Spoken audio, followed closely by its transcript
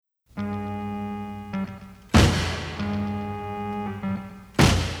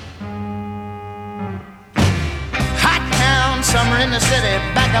the city,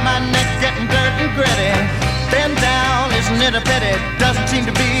 back of my neck getting dirt and gritty. Bend down, isn't it a pity? Doesn't seem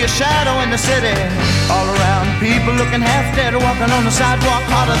to be a shadow in the city. All around, people looking half dead, walking on the sidewalk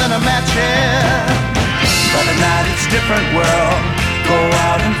harder than a match here. But at night it's a different world. Go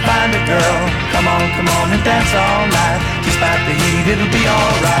out and find a girl. Come on and dance all night. Despite the heat, it'll be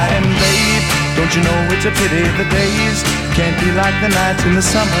alright. And babe, don't you know it's a pity the days can't be like the nights in the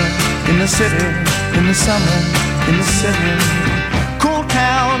summer, in the city, in the summer, in the city. Cool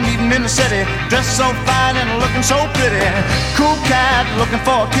town, meeting in the city, dressed so fine and looking so pretty. Cool cat, looking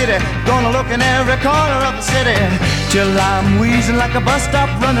for a kitty, gonna look in every corner of the city. Till I'm wheezing like a bus stop,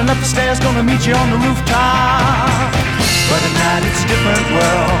 running up the stairs, gonna meet you on the rooftop. But at night it's a different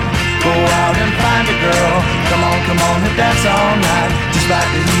world. Go out and find a girl. Come on and dance all night. Just like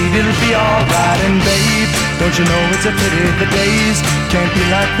the heat, it'll be alright. And babe, don't you know it's a pity the days can't be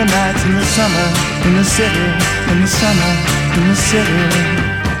like the nights in the summer, in the city, in the summer, in the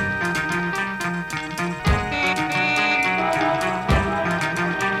city.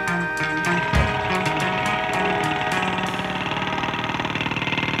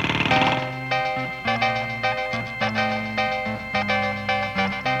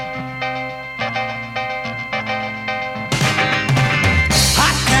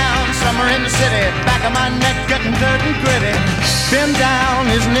 Been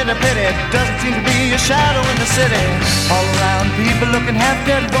down, isn't it a pity? Doesn't seem to be a shadow in the city. All around, people looking half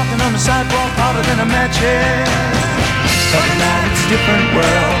dead, walking on the sidewalk harder than a match head. But tonight it's a different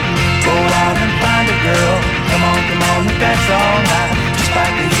world. Go out and find a girl. Come on and dance all night.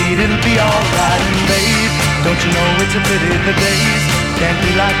 Despite the heat, it'll be alright. And babe, don't you know it's a pity the days can't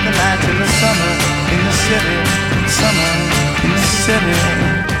be like the nights in the summer, in the city, in the summer, in the city.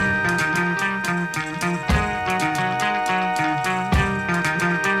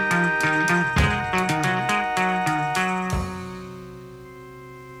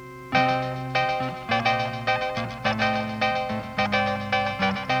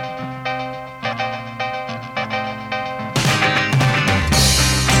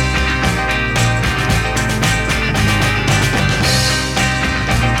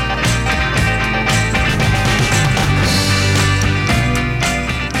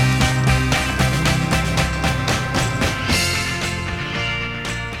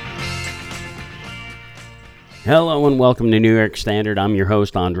 Hello and welcome to New York Standard. I'm your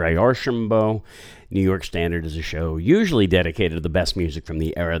host, Andre Archambault. New York Standard is a show usually dedicated to the best music from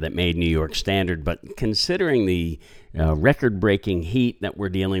the era that made New York Standard, but considering the record-breaking heat that we're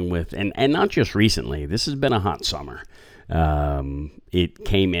dealing with, and not just recently, this has been a hot summer. It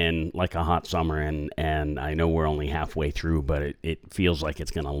came in like a hot summer, and I know we're only halfway through, but it feels like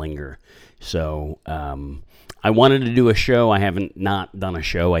it's going to linger. So I wanted to do a show. I haven't not done a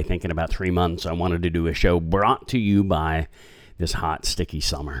show, I think, in about 3 months. I wanted to do a show brought to you by this hot, sticky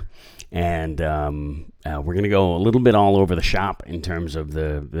summer. And we're going to go a little bit all over the shop in terms of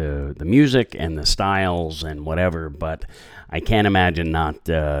the music and the styles and whatever, but I can't imagine not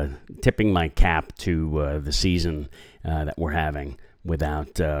tipping my cap to the season that we're having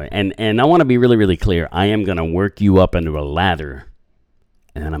without... And I want to be really, really clear. I am going to work you up into a lather,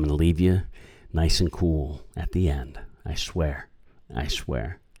 and then I'm going to leave you nice and cool at the end. I swear.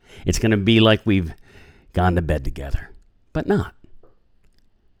 It's going to be like we've gone to bed together, but not.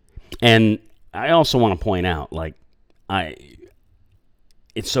 And I also want to point out,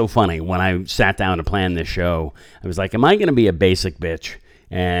 it's so funny. When I sat down to plan this show, I was like, am I going to be a basic bitch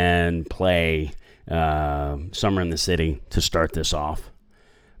and play Summer in the City to start this off?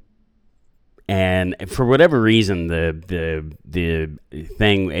 And for whatever reason, the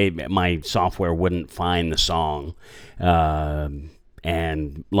thing, my software wouldn't find the song,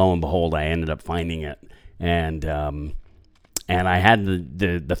 and lo and behold, I ended up finding it, and I had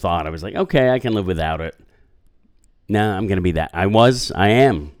the thought, I was like, okay, I can live without it. No, I'm gonna be that. I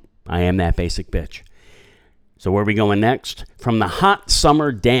am that basic bitch. So where are we going next? From the Hot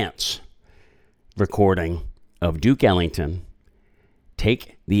Summer Dance recording of Duke Ellington,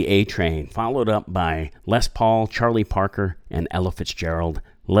 Take the A Train, followed up by Les Paul, Charlie Parker, and Ella Fitzgerald,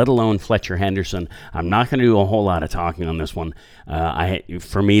 let alone Fletcher Henderson. I'm not going to do a whole lot of talking on this one.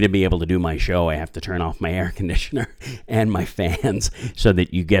 For me to be able to do my show, I have to turn off my air conditioner and my fans so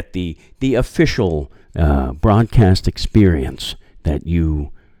that you get the official broadcast experience that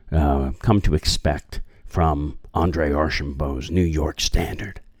you come to expect from Andre Archambault's New York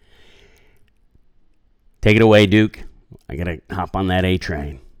Standard. Take it away, Duke. I got to hop on that A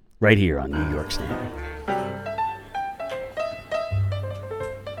train right here on New York Standard.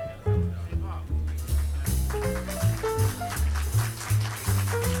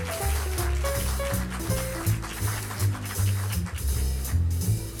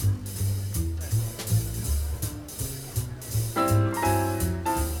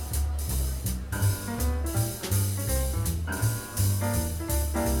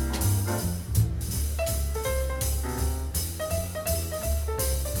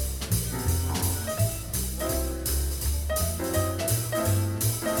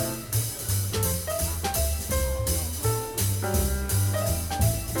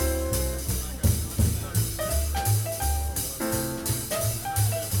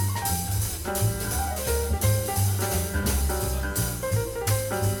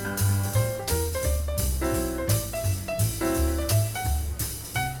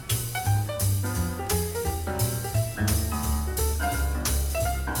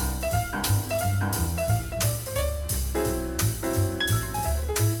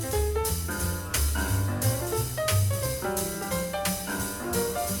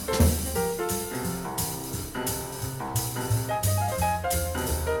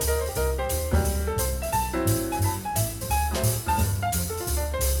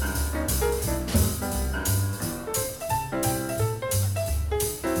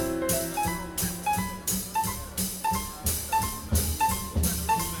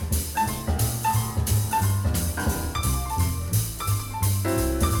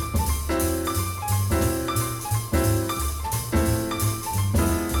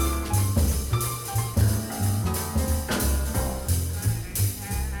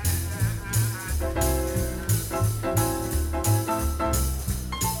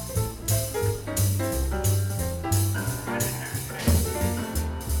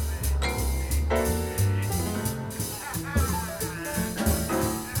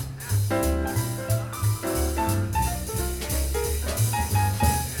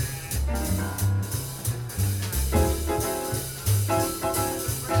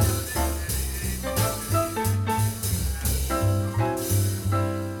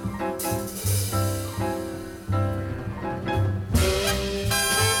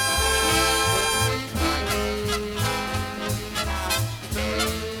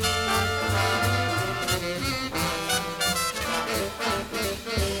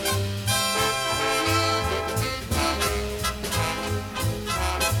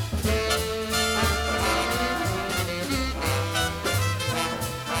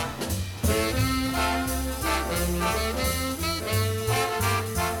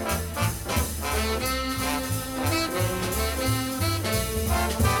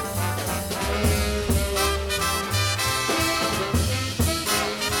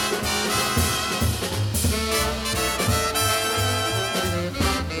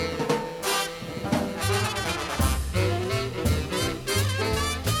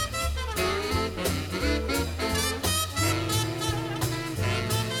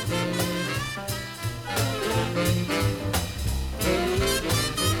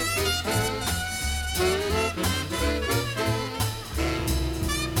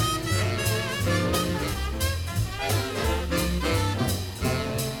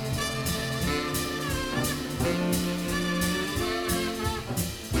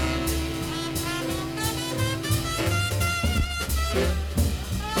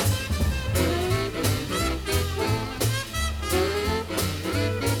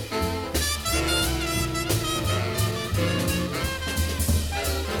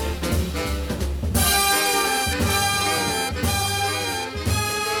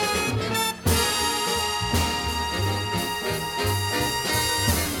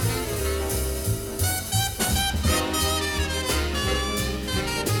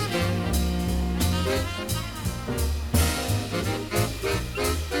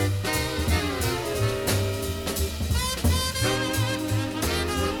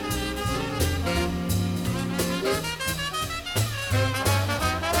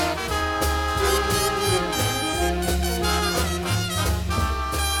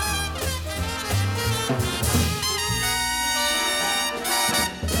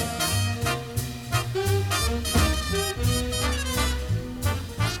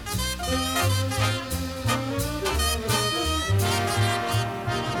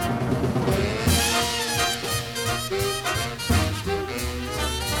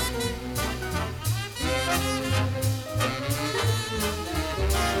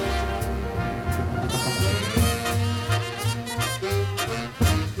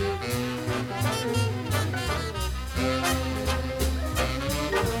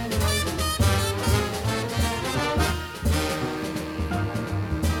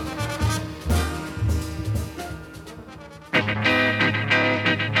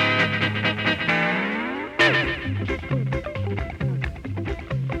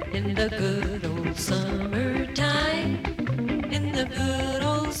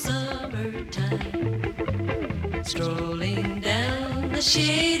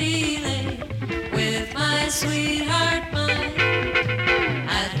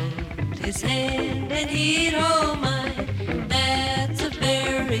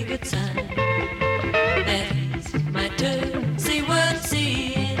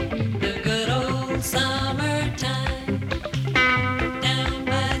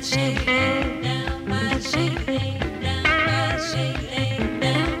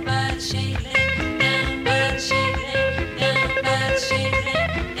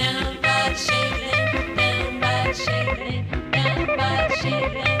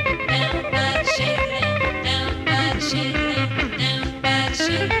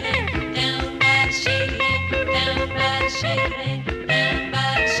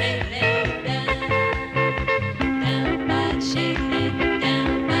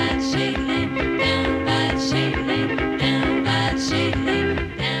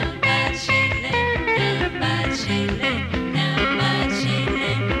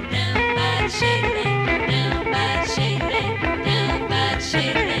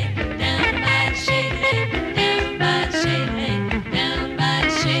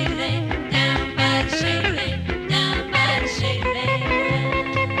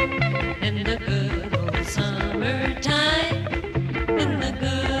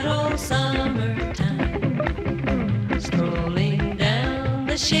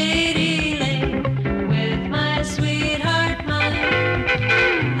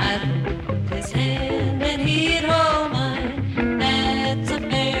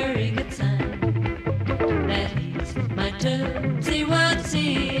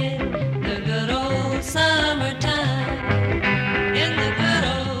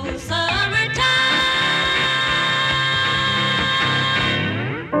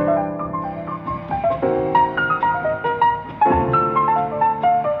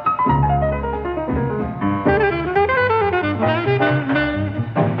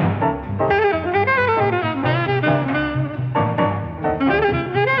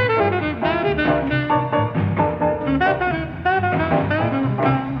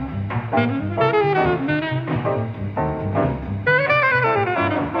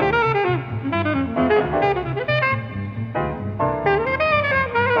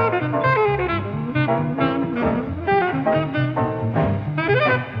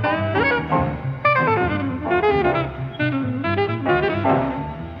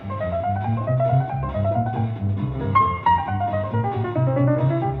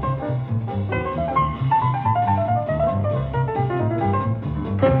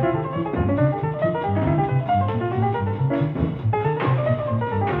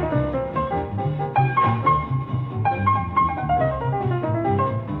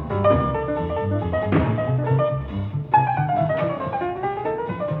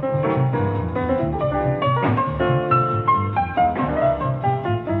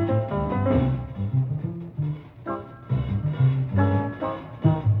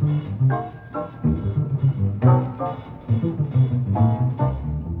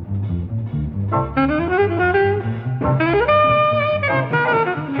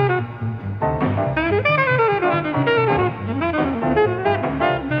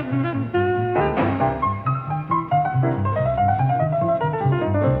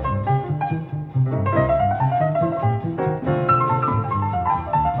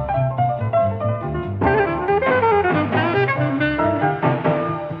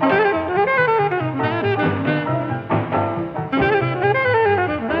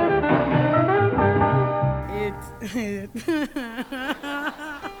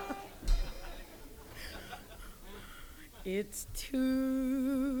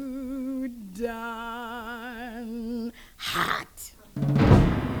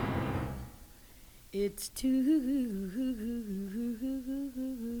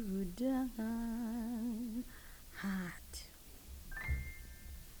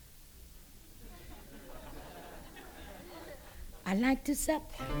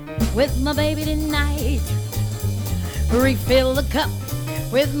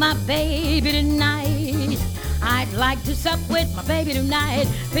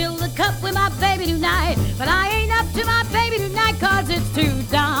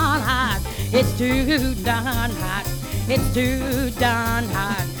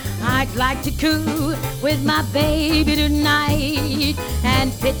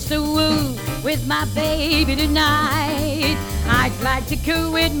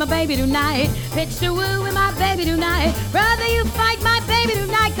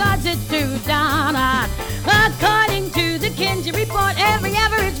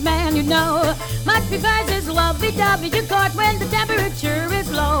 prefers his lovey-dovey to court when the temperature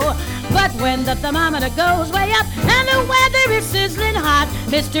is low. But when the thermometer goes way up and the weather is sizzling hot,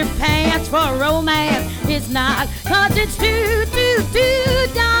 Mr. Pants for romance is not, 'cause it's too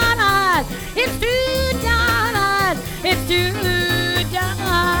darn hot. It's too darn hot. It's too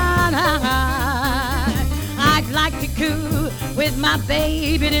darn hot. I'd like to coo with my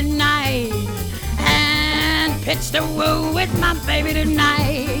baby tonight and pitch the woo with my baby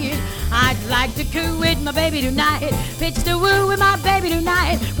tonight. I'd like to coo with my baby tonight, pitch the woo with my baby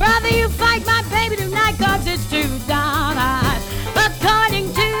tonight. Brother, you fight my baby tonight, 'cause it's too darn hot.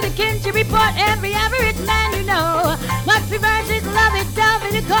 According to the Kinsey report, every average man you know much prefers his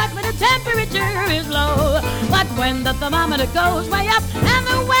lovey-dovey to court when the temperature is low. But when the thermometer goes way up and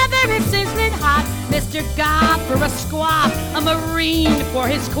the weather is sizzling hot, Mr. Gob for a squawk, a Marine for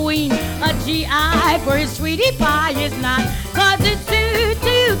his queen, a GI for his sweetie pie is not, 'cause it's too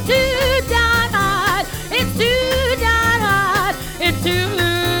darn hot. It's too darn hot. It's too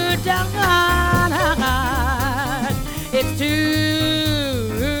darn hot. It's too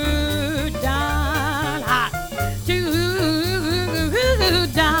darn hot. Too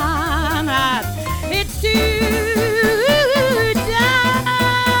darn hot. It's too darn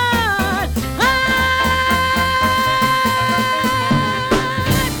hot.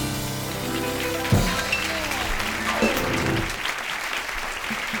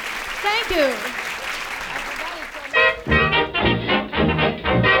 Thank you.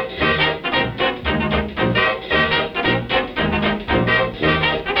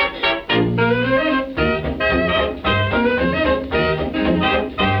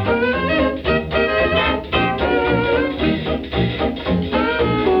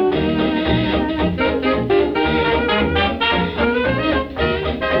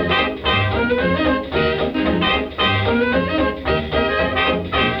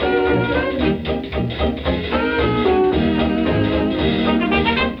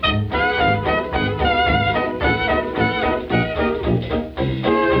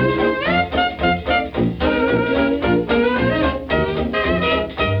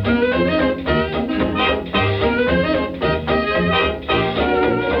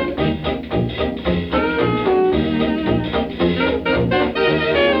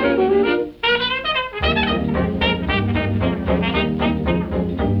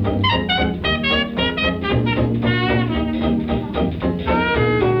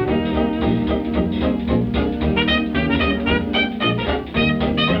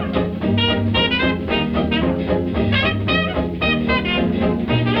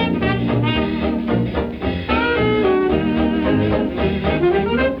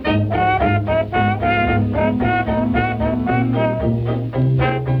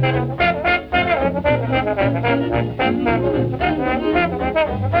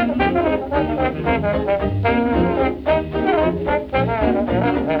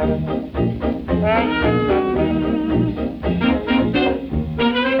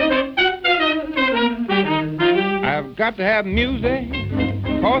 I've got to have music,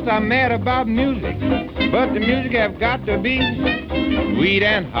 'cause I'm mad about music. But the music have got to be sweet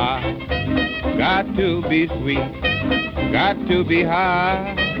and hot. Got to be sweet, got to be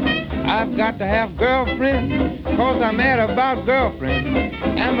hot. I've got to have girlfriends, 'cause I'm mad about girlfriends.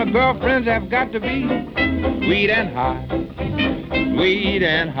 And my girlfriends have got to be sweet and hot. Sweet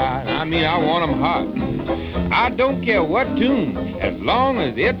and hot. I mean, I want them hot. I don't care what tune, as long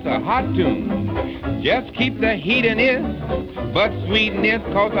as it's a hot tune. Just keep the heat in it, but sweetness,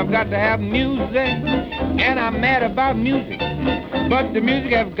 'cause I've got to have music. And I'm mad about music, but the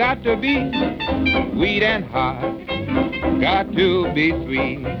music has got to be sweet and hot. Got to be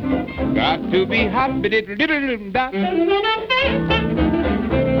sweet, got to be hot.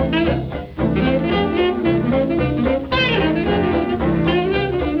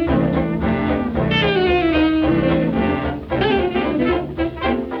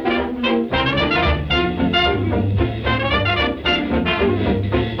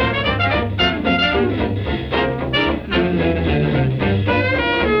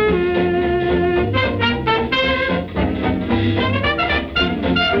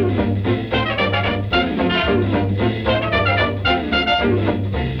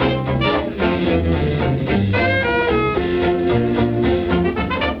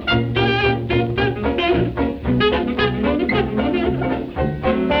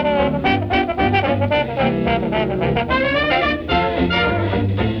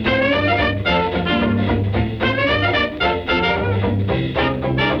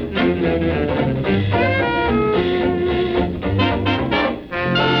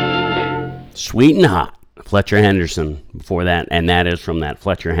 Sweet and Hot, Fletcher Henderson before that, and that is from that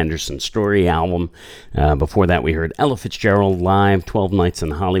Fletcher Henderson Story album. Before that, we heard Ella Fitzgerald live, 12 Nights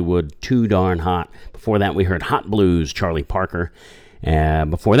in Hollywood, Too Darn Hot. Before that, we heard Hot Blues, Charlie Parker.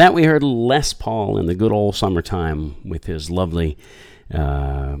 Before that, we heard Les Paul in the Good Old Summertime with his lovely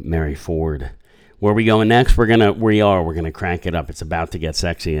Mary Ford. Where are we going next? We're gonna crank it up. It's about to get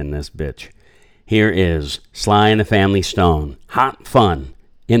sexy in this bitch. Here is Sly and the Family Stone, Hot Fun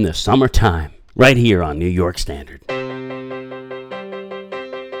in the Summertime, right here on New York Standard.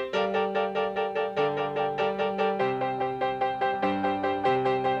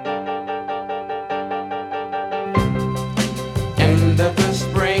 End of the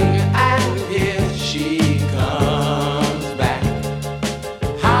spring, and here she comes back.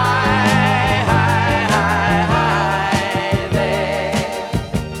 High, high, high, high there.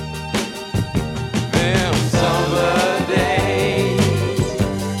 Them summer days,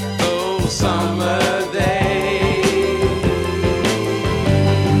 those summer days.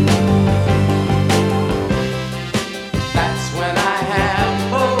 That's when I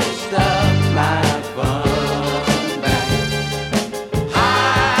have most of my fun back.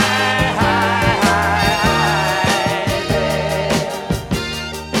 High, high, high, high there.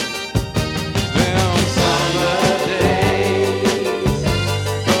 Them summer days,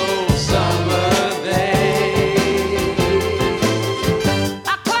 those summer days. I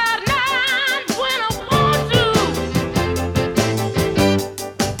cloud nine when I want to.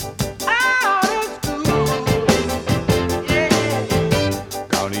 Out of school, yeah.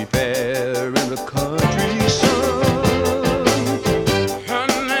 County fair in the country sun,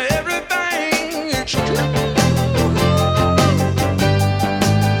 and everything is true.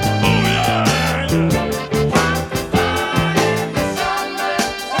 Oh yeah. Hot fun in the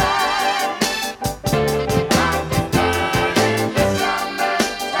summertime. Hot fun in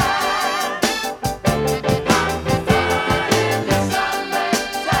the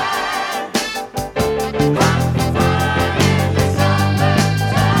summertime. Hot fun in the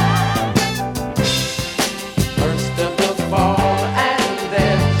summertime. First of the fall, and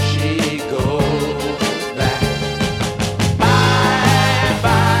then she goes back. Bye,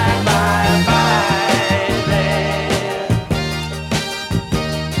 bye, bye, bye there.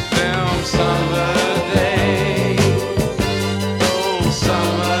 Them summer days, those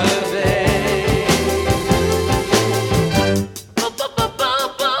summer days.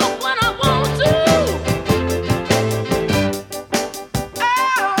 When I want to.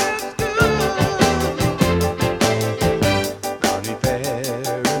 County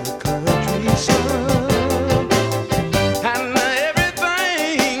fair in the country sun, and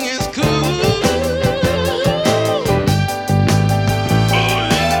everything is cool. Oh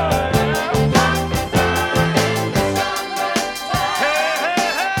yeah.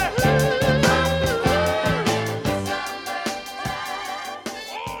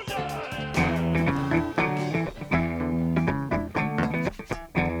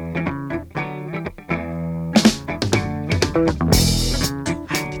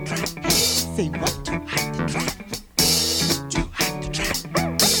 Say what? Too hot to try. Too hot to try.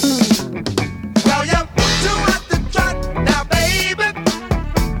 Well, you're too hot to try now, baby.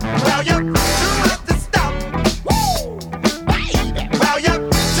 Well, you're too hot to stop. Woo, baby. Well, you're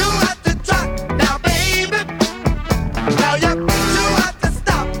too hot to try now, baby. Well, you're too hot to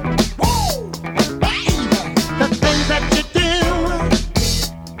stop. Woo, baby. The things that you do,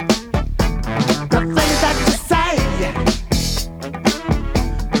 the things that you say,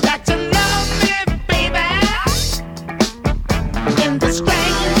 that you love me, baby.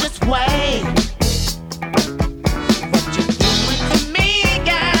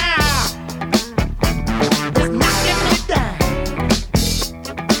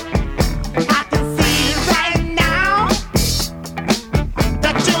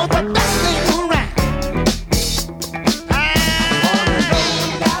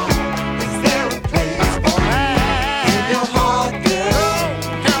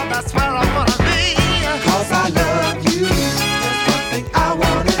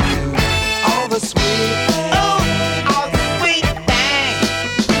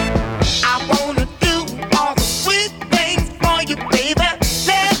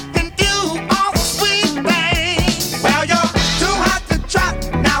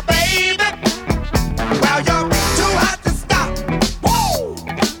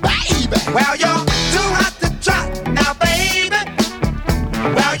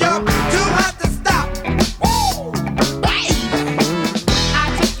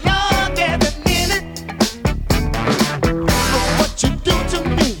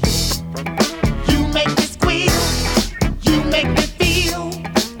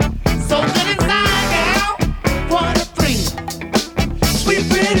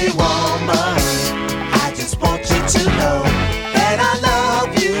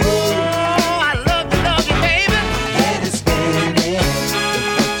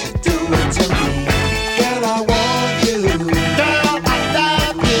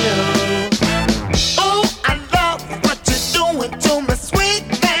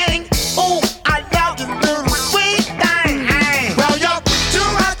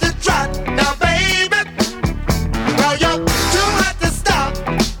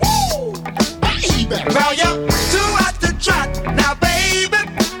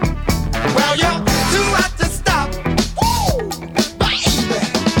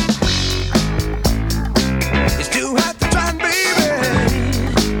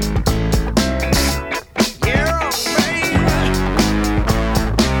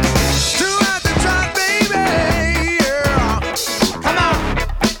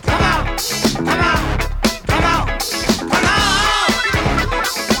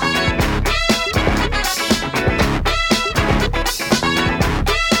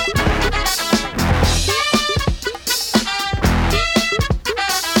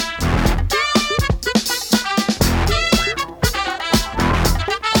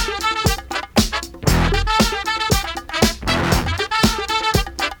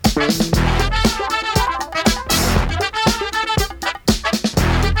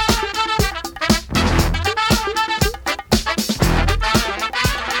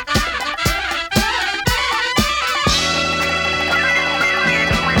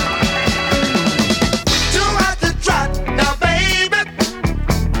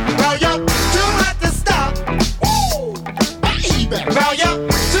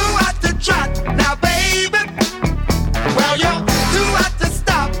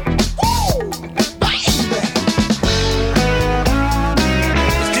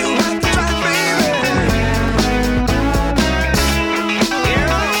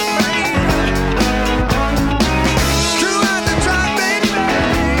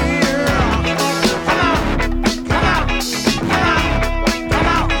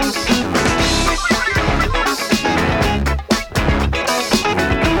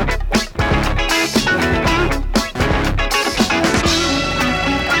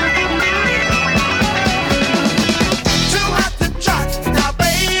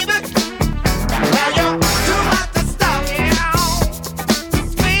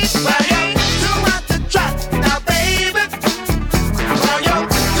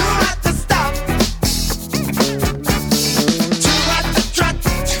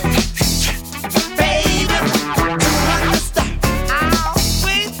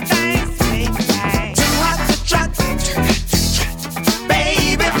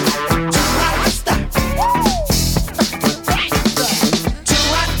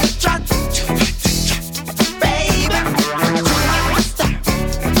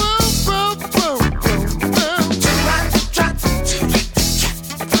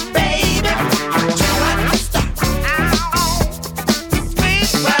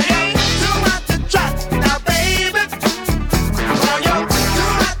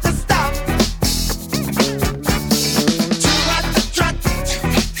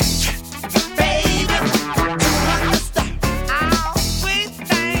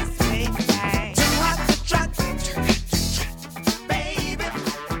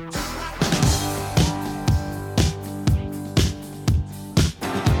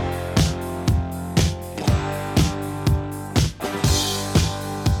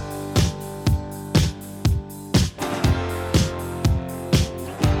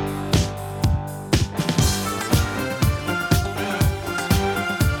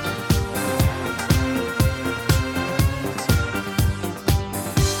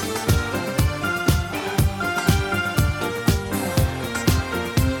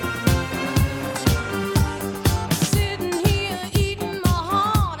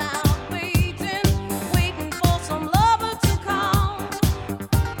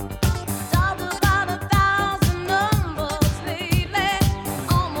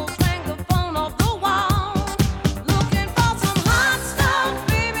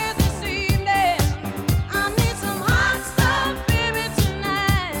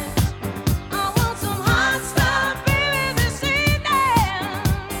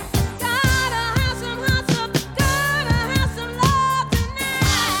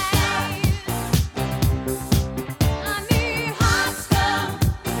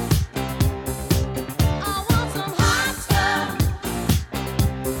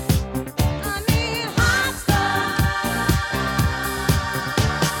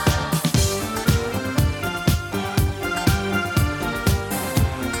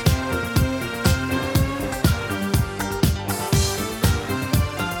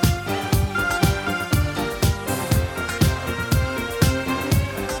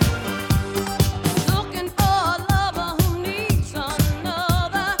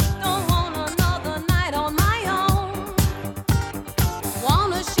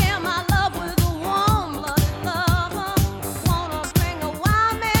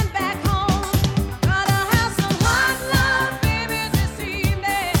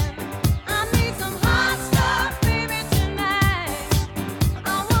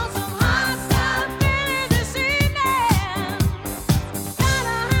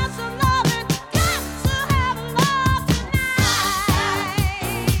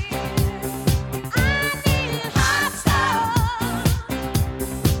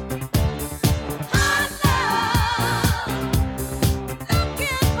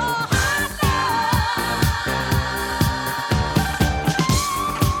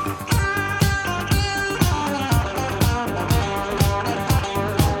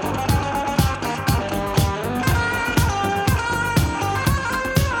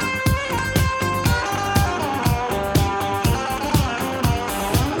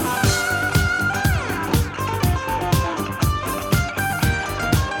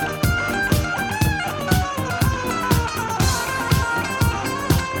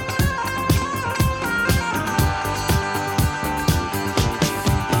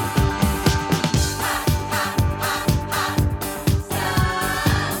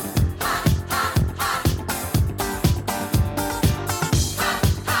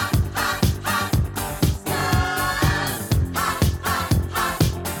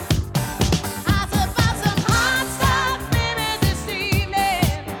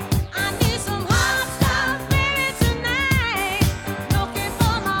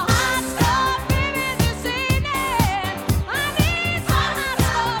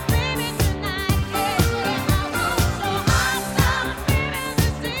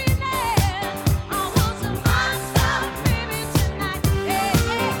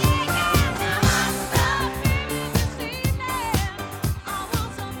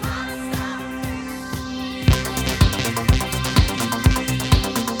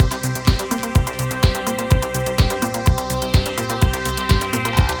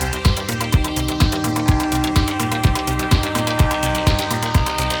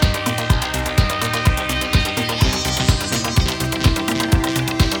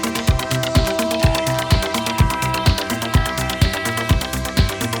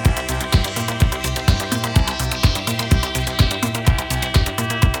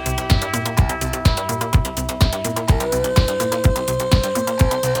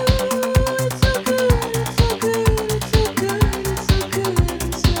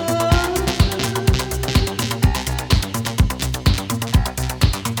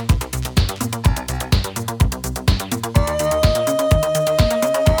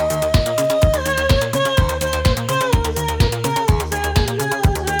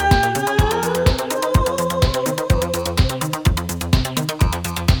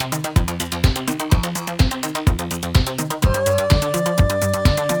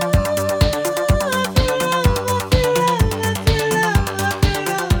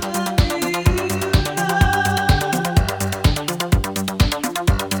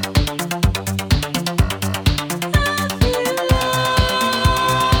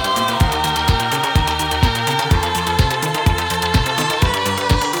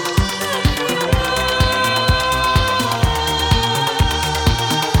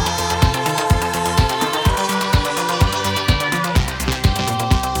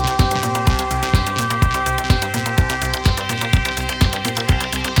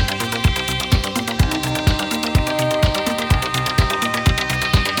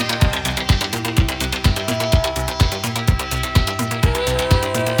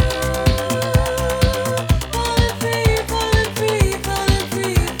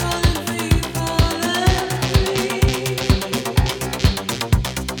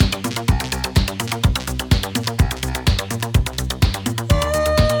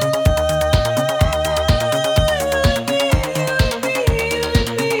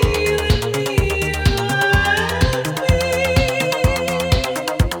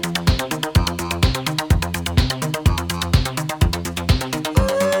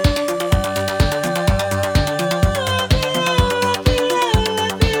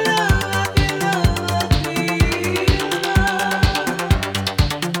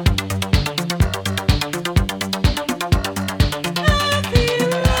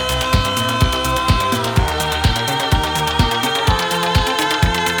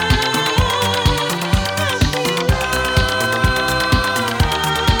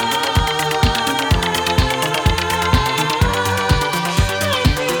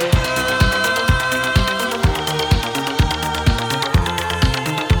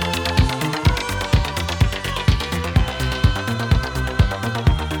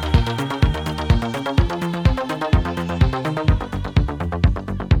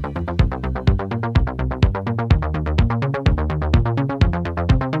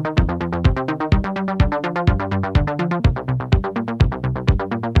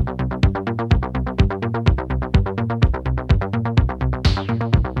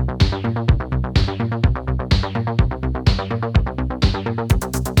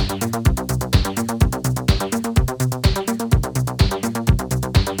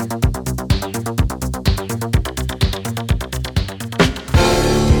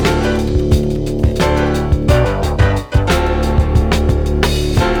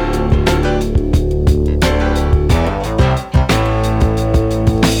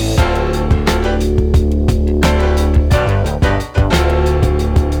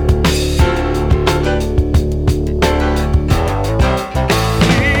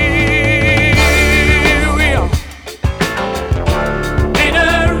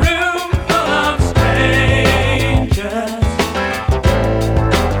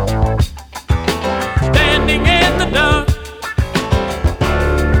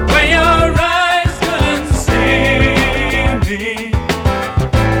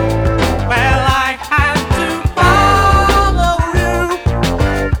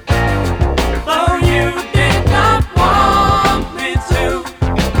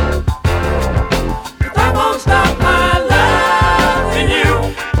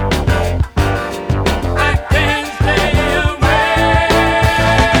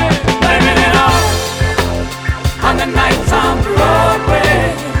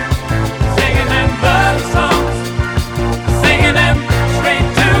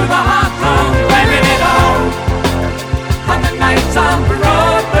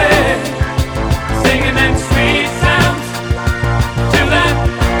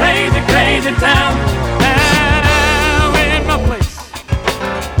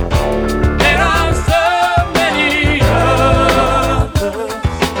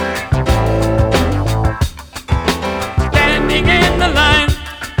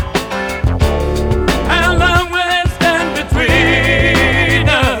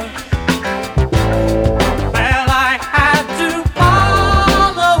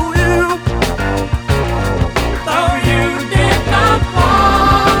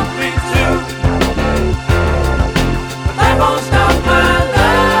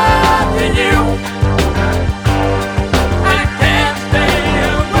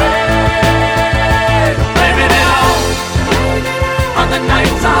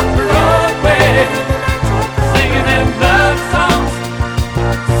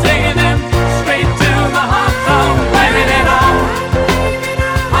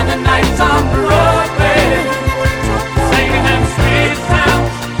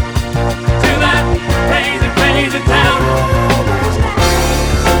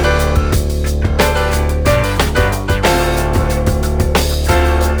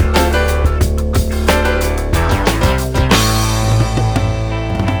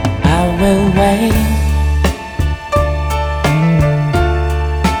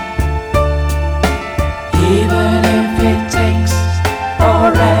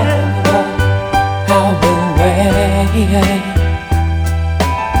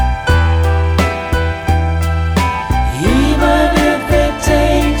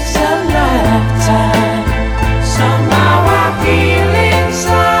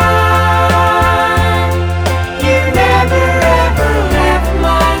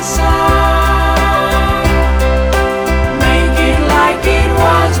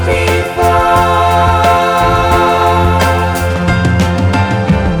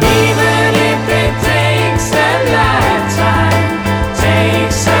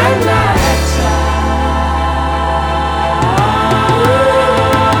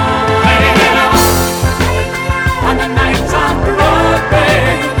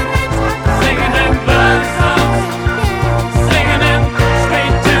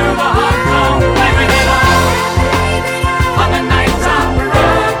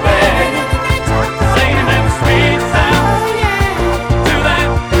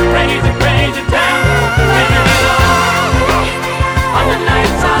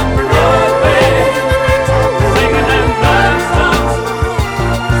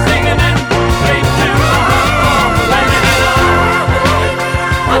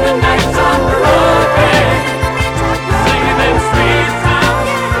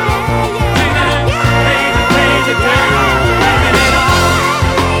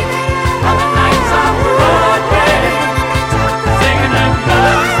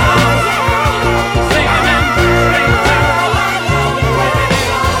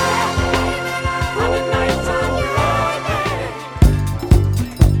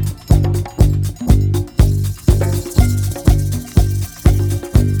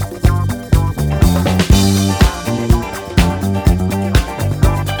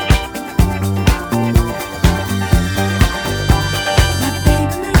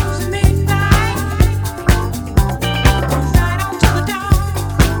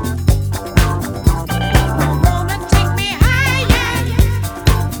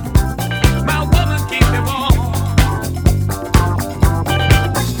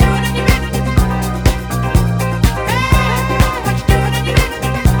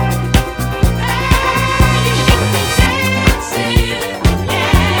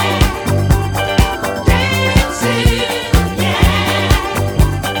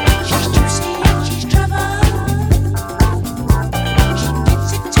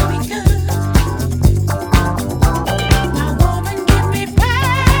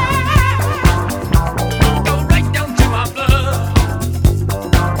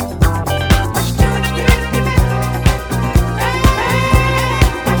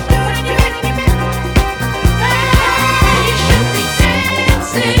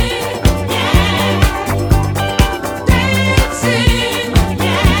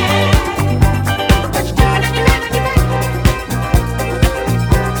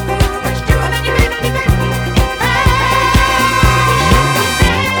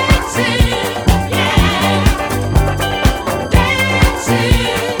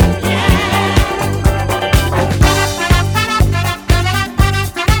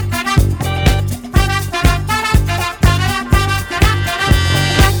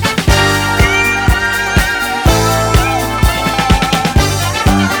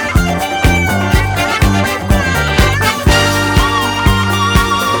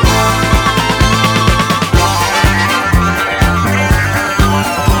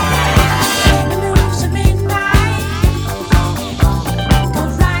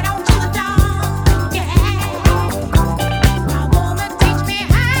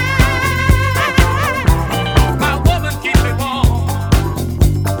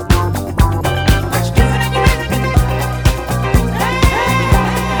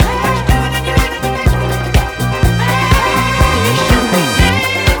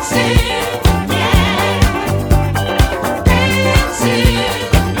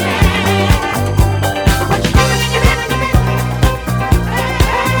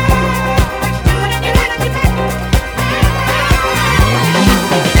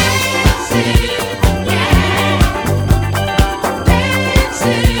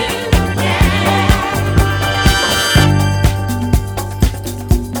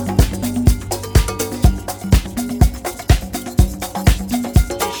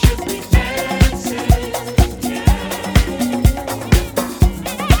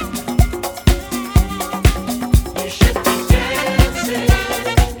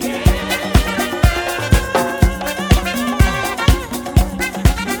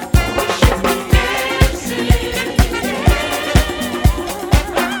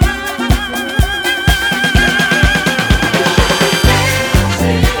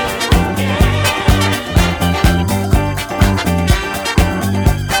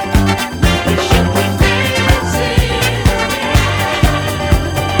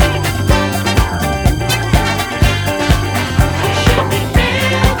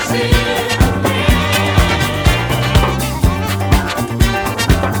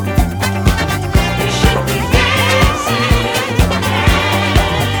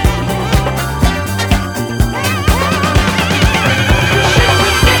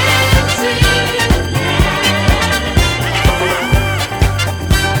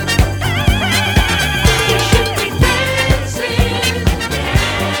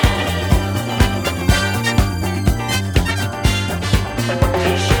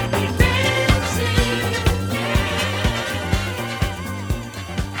 They should be dancing.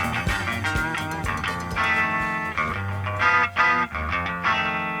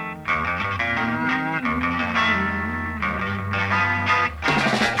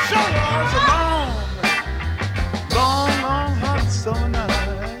 Sure was a long, long hot summer night.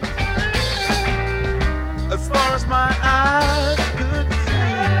 As far as my eyes could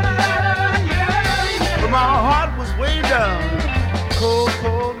see, but my heart was way down,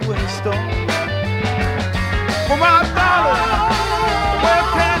 cold winter storm. For my darling, where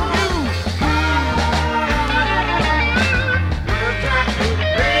can you be? Where can you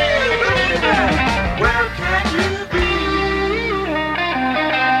be, baby? Where can you be?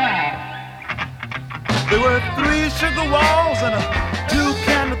 There were 3 sugar walls and a 2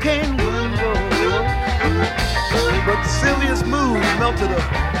 candle cane window, but the silliest mood melted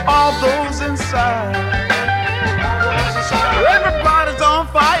all those inside. Everybody's on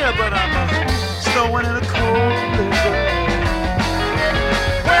fire, but I'm snowing in a cold blizzard.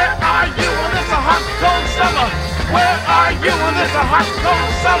 Where are you in this hot, cold summer? Where are you in this hot,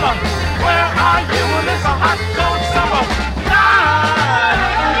 cold summer? Where are you in this hot, cold summer night?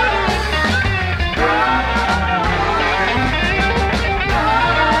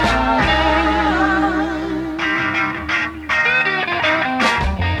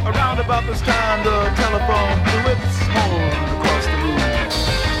 Around about this time, the telephone blew its horn across the room.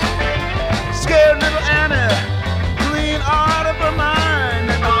 Scared little Annie, clean out of her mind.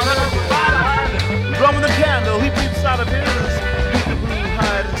 And blowing the candle, he peeps out of his peekaboo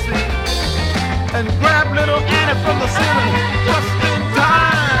hide and seek, and grabbed little Annie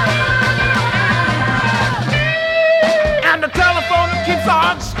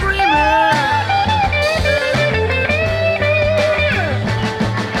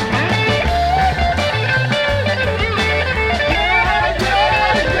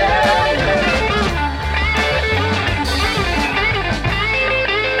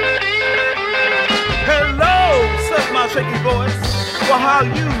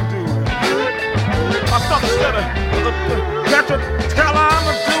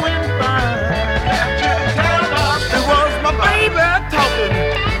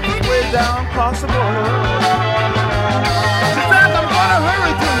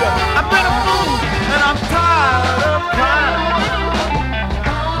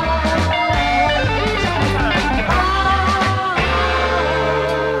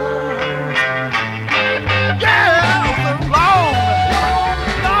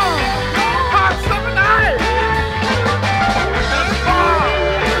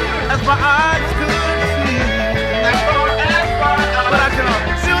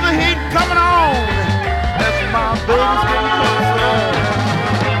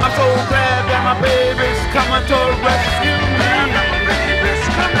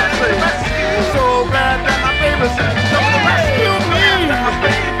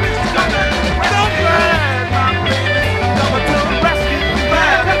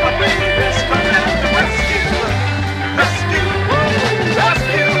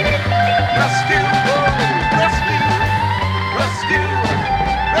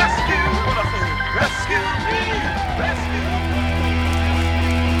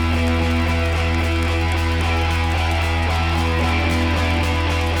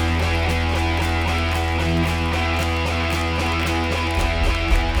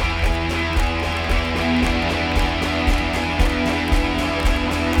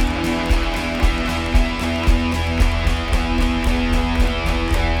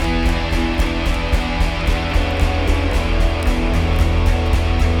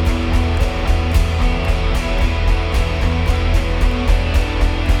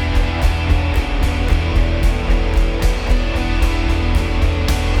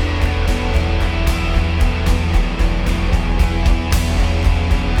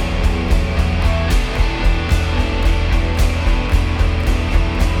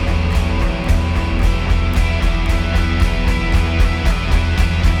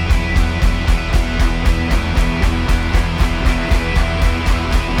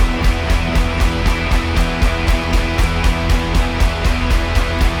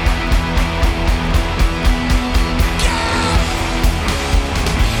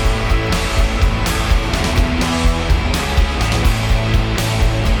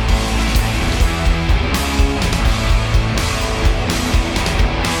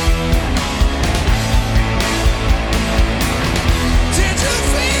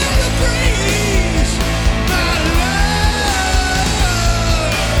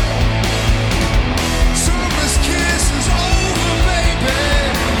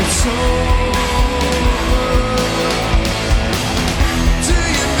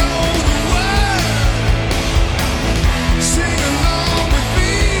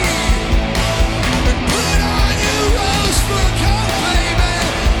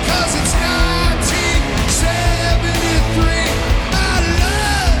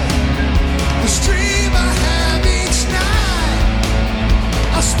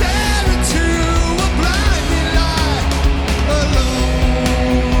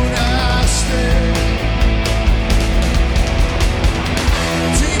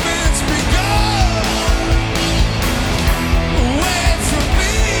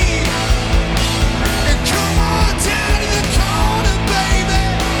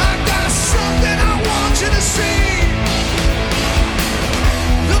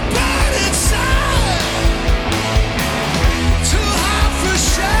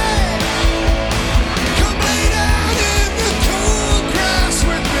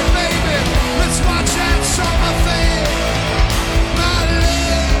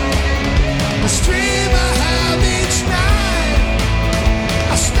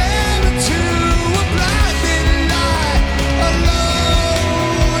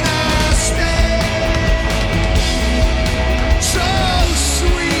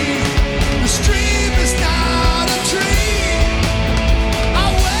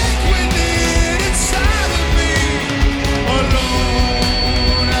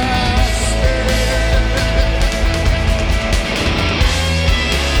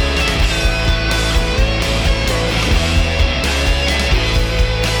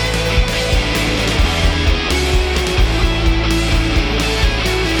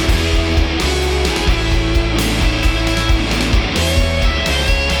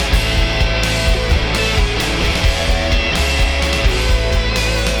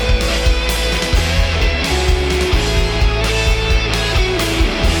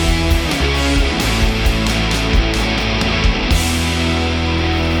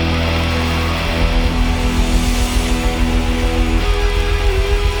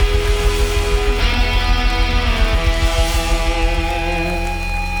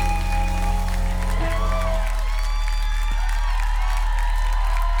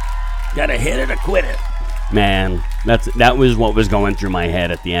Gotta hit it or quit it. Man, that was what was going through my head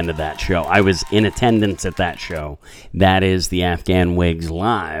at the end of that show. I was in attendance at that show. That is the Afghan Wigs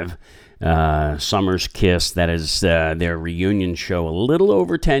live, Summer's Kiss. That is their reunion show a little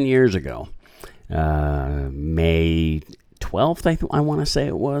over 10 years ago. May 12th, I want to say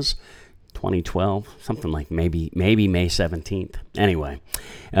it was. 2012, something like maybe May 17th. Anyway,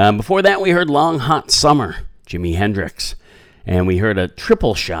 before that we heard Long Hot Summer, Jimi Hendrix. And we heard a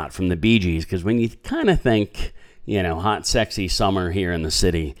triple shot from the Bee Gees, because when you kind of think, hot, sexy summer here in the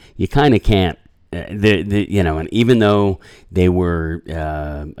city, you kind of can't, and even though they were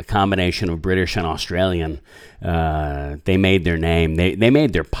a combination of British and Australian, they made their name, they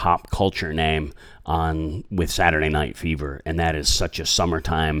made their pop culture name with Saturday Night Fever, and that is such a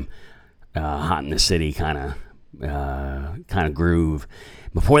summertime, hot in the city kind of groove.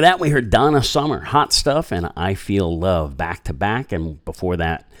 Before that, we heard Donna Summer, Hot Stuff, and I Feel Love, back to back. And before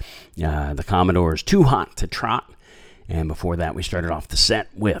that, the Commodores, Too Hot to Trot. And before that, we started off the set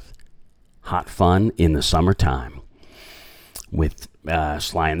with Hot Fun in the Summertime with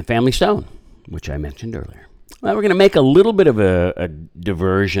Sly and the Family Stone, which I mentioned earlier. Well, we're going to make a little bit of a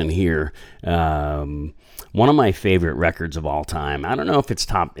diversion here. One of my favorite records of all time. I don't know if it's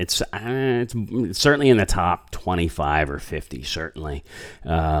top. It's certainly in the top 25 or 50, certainly.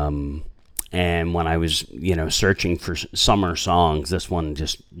 And when I was, searching for summer songs, this one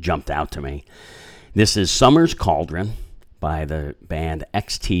just jumped out to me. This is Summer's Cauldron by the band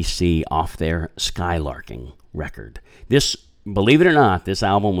XTC off their Skylarking record. This, believe it or not, this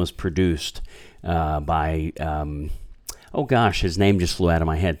album was produced by... oh gosh, his name just flew out of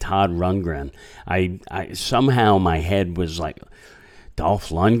my head. Todd Rundgren. I somehow my head was like, Dolph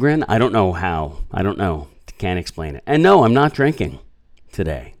Lundgren? I don't know how. I don't know. Can't explain it. And no, I'm not drinking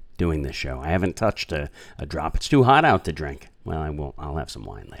today doing this show. I haven't touched a drop. It's too hot out to drink. Well, I won't. I'll have some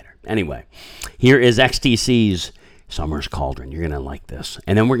wine later. Anyway, here is XTC's Summer's Cauldron. You're going to like this.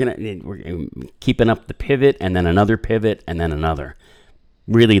 And then we're keeping up the pivot, and then another pivot, and then another.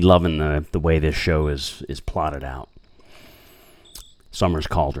 Really loving the way this show is plotted out. Summer's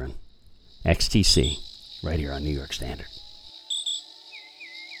Cauldron, XTC, right here on New York Standard.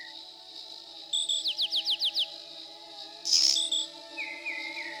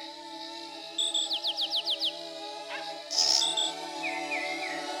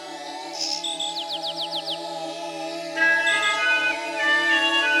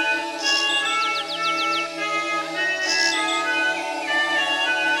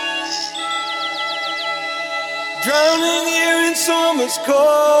 Drowning here in summer's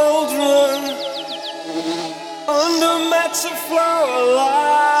cauldron, under mats of flower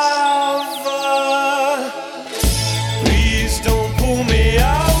lava. Please don't pull me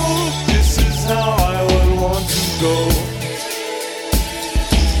out, this is how I would want to go.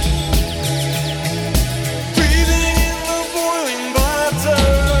 Breathing in the boiling butter,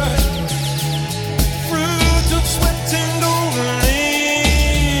 fruit of sweat and golden ink.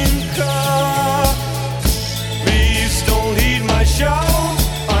 Please don't heed my shout,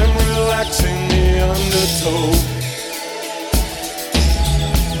 I'm relaxing the undertow.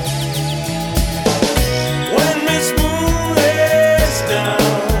 When Miss Moon lays down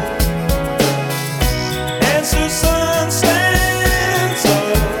and the sun stands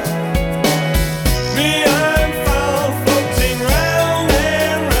up, me I'm found floating round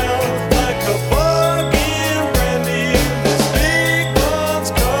and round like a bug in brandy in this big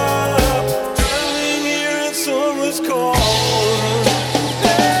one's cup, drowning here in summer's cauldron.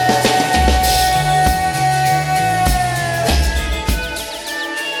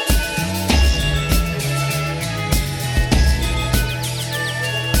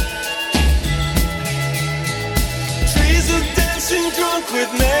 Trees are dancing drunk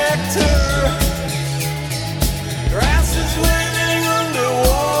with nectar, grass is waving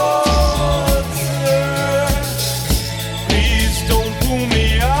underwater. Please don't pull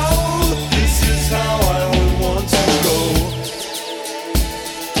me out, this is how I would want to go.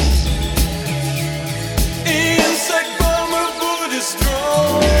 Insect bomber, Buddhist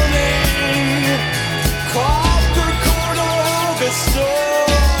droning, copper cord or August organ.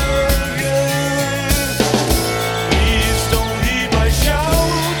 Please don't heed my shout,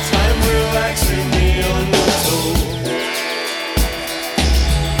 I'm relaxing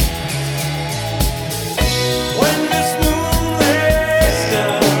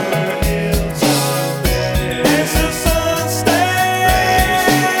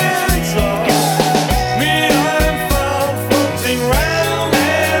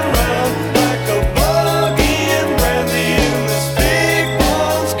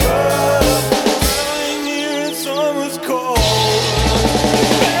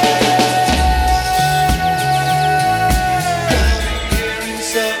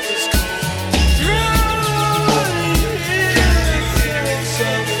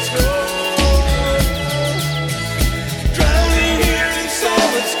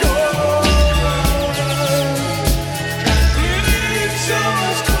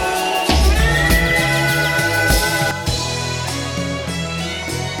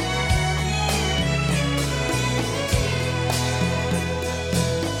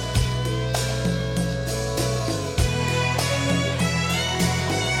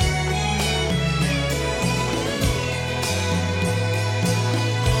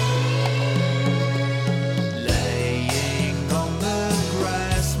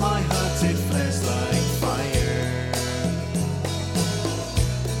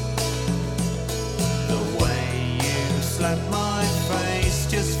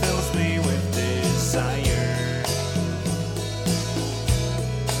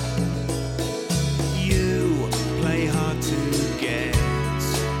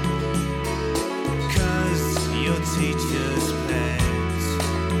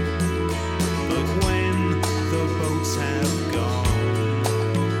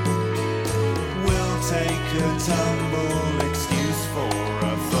tumble, excuse for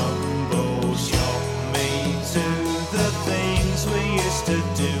a fumble. Shock me to the things we used to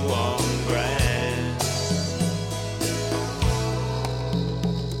do on grass.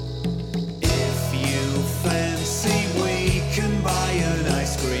 If you fancy, we can buy an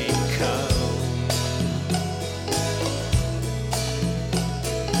ice cream cone.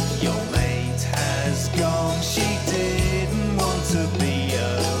 Your mate has gone, she didn't want to be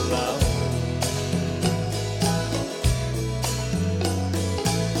alone.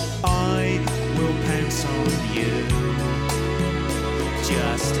 I will pounce on you,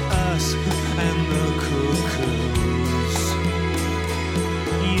 just us and the cuckoos.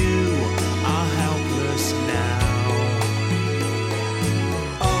 You are helpless now.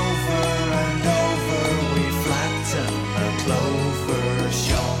 Over and over we flatten the clover.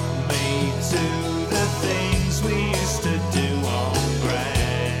 Shock me to the things we used to do on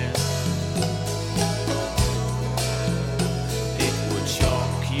grass. It would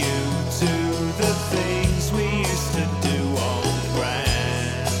shock you to the things we used to do on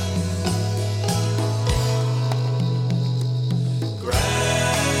grass.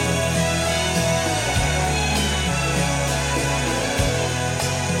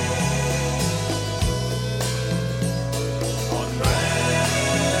 On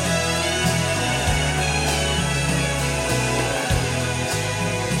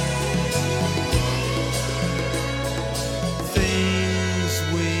things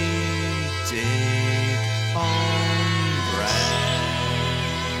we did on grass.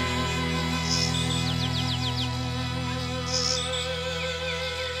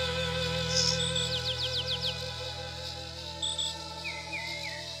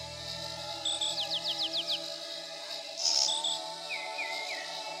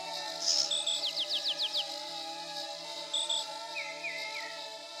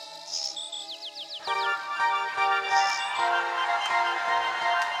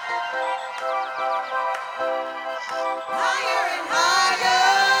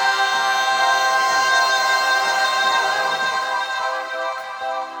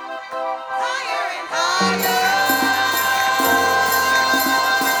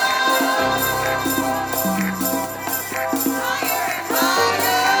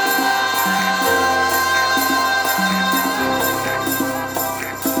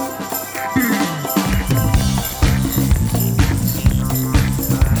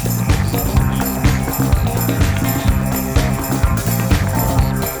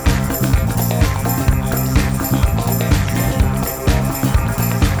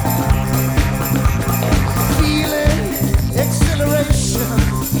 Feeling exhilaration.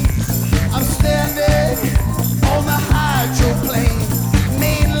 I'm standing on the hydroplane,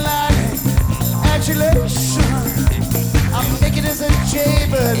 mainline adulation. I'm naked as a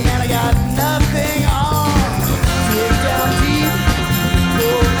jaybird, man, I got nothing on. Dig down deep,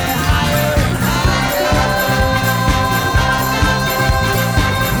 pull me higher and higher.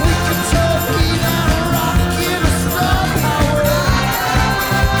 We can turn heat and rock in a star power.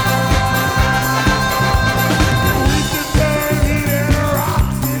 We can turn heat and rock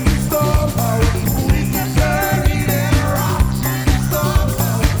in a star power. We can turn heat and rock in a star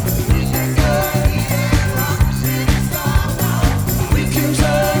power. We can turn heat and rock in a star power. We can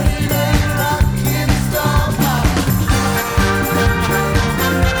turn heat and rock in a star power.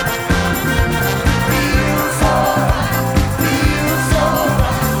 Feels alright, feels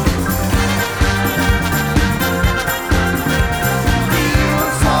alright.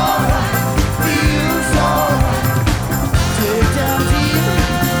 Feels alright, feels alright. Dig down deep,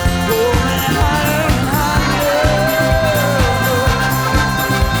 going higher and higher.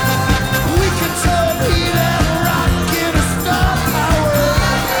 We can turn heat and rock in a star power.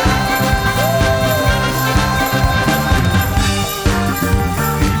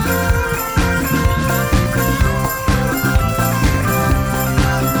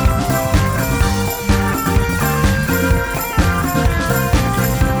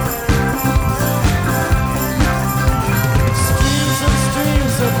 Streams and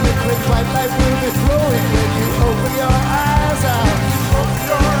streams of liquid white light will be flowing when you open your eyes out.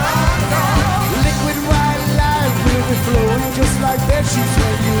 Liquid white light will be flowing just like bed sheets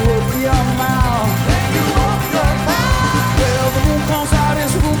when you open your mouth. Well, the moon comes out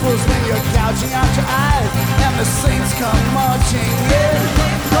as rubles when you're gouging out your eyes, and the saints come marching in.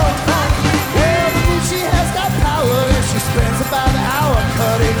 Well, the moon, she has got power, and she spends about an hour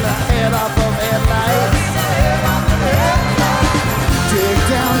cutting the head off of headlights. Dig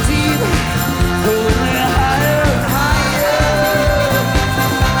down deep, pull me higher and higher.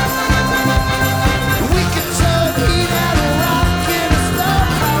 We can turn heat and rock in a star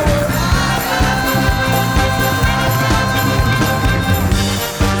power.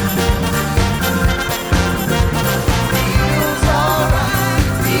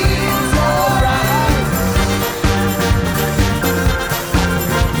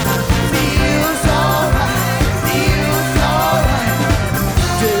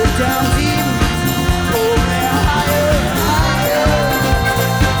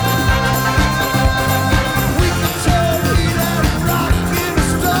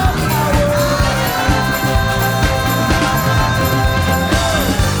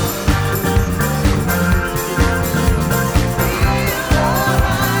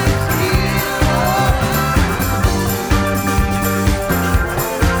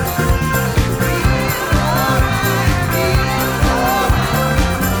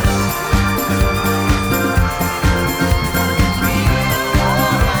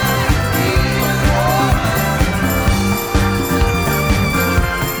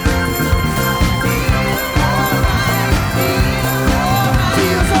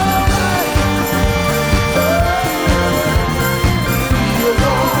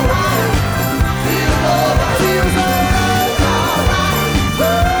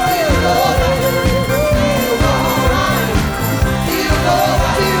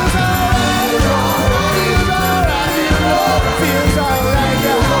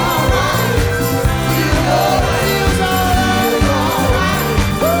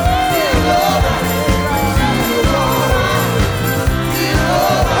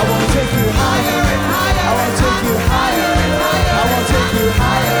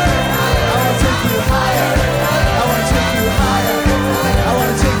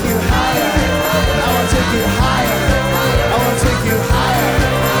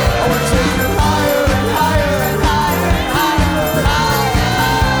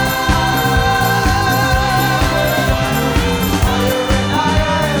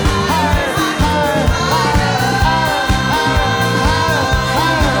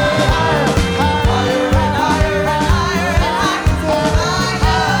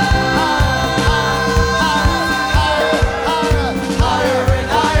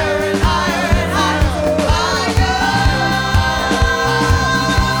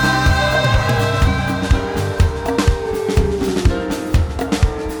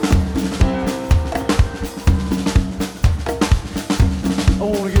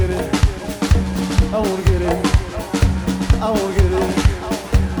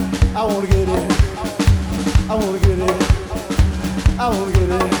 wanna get it. I wanna get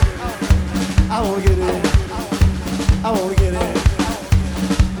it. I wanna get it. I wanna get it.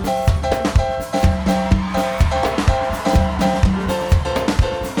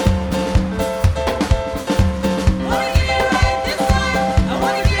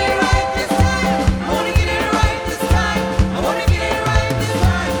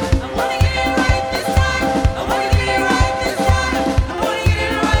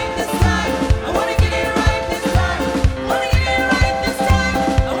 This time.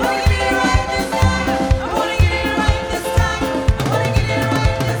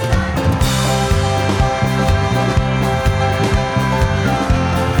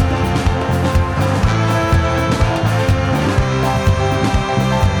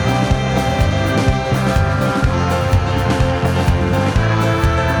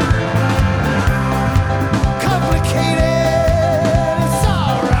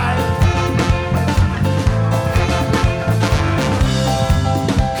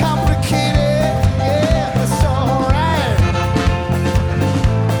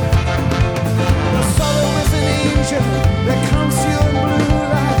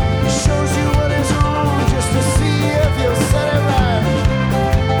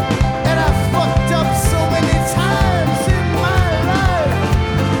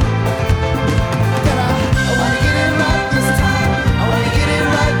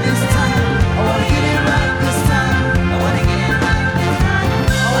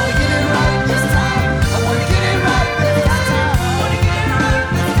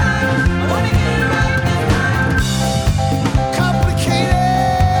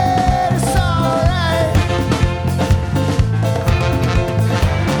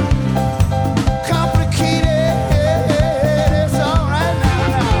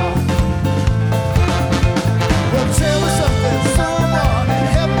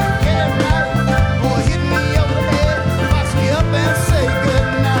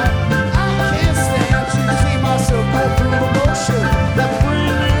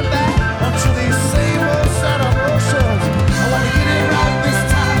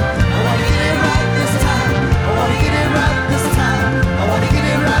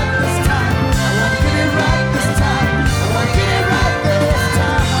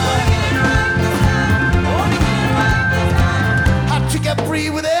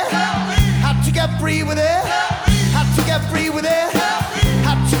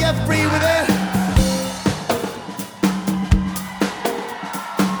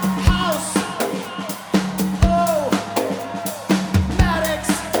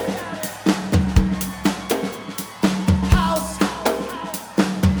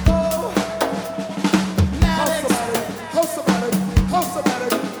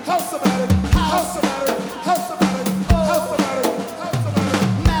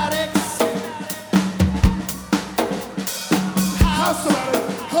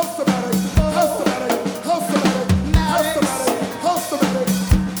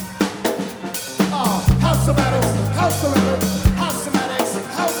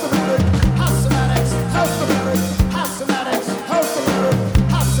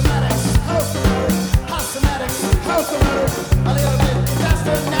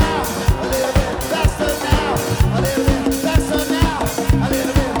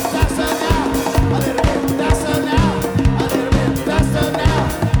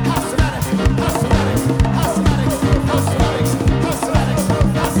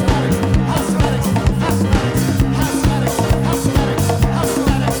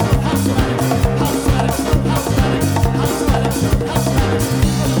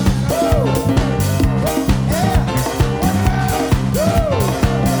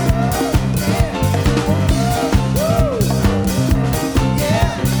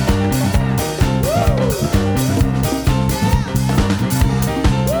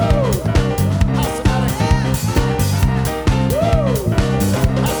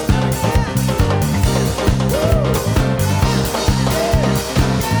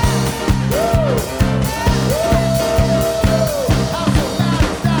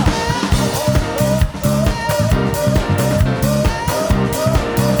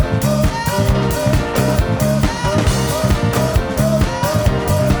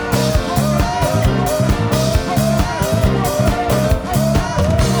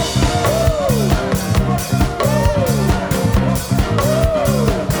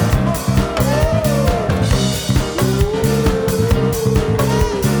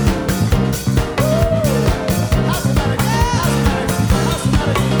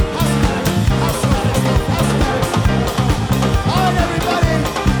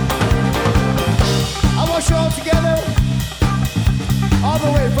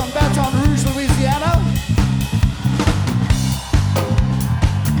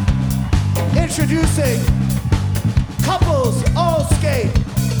 music. Couples all skate.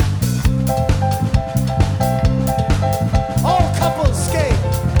 All couples skate.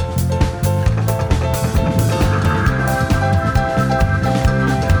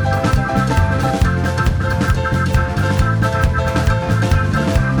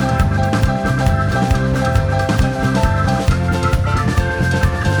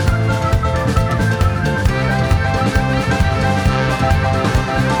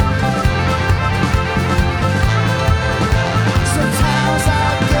 Sometimes I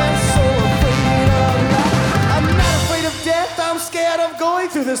get so afraid of life. I'm not afraid of death, I'm scared of going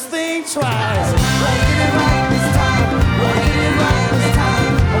through this thing twice. Wanna get it right this time. Wanna get it right this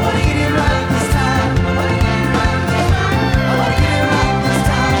time. I wanna get it right this time. I wanna get it right this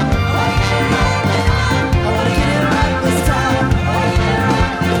time. I wanna get it right this time. I wanna get it right this time.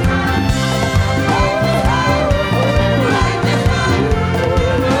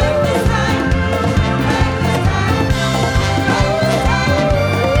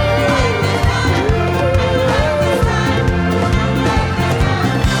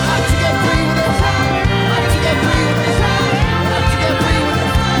 Hard to get free with it. Hard to get free with it. Hard to get free with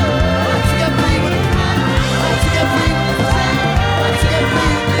it. Hard to get free with it. Hard to get free with it. Hard to get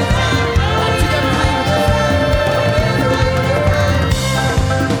free with it. Hard to get free with it.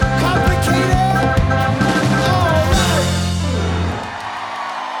 Complicated. All right.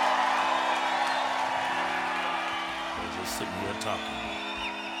 I was just sitting here talking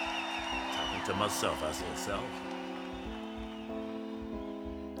to myself. I said, self,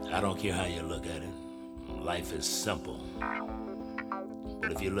 I don't care how you look at it. Life is simple.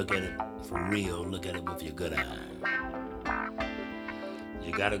 But if you look at it for real, look at it with your good eye.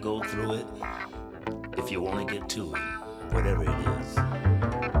 You gotta go through it if you want to get to it, whatever it is.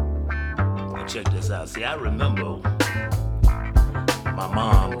 Now check this out. See, I remember my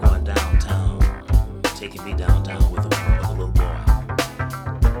mom going downtown, taking me downtown with a little boy.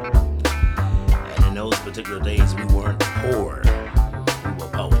 And in those particular days, we weren't poor, we were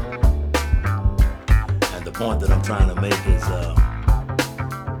poor. And the point that I'm trying to make is, the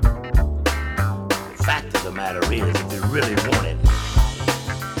fact of the matter is, if you really want it,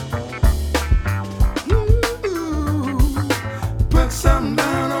 Put something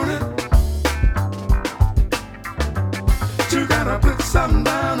down on it. You gotta put something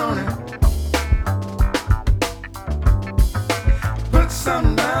down on it. Put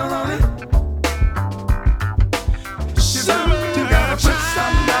something down on it. You gotta put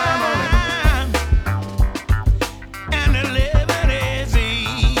something down on it. and the living is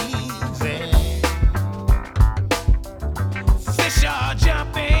easy. Fish are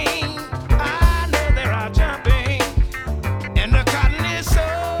jumping, I know they are jumping, and the cotton is so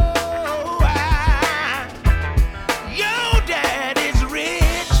high. Your dad is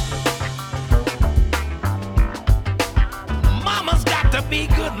rich, mama's got to be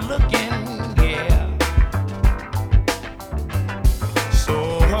good looking, yeah.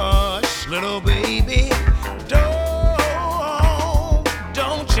 So hush, little baby,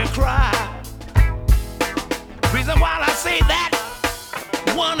 don't you cry. Reason why I say that,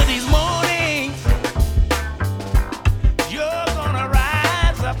 one of these mornings, you're gonna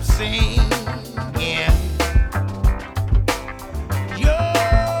rise up singing. You're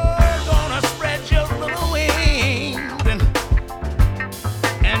gonna spread your little wings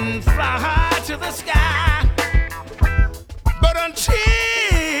and fly high to the sky. But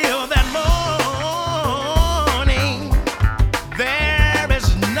until that morning, there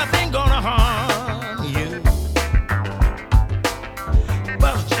is nothing gonna harm you.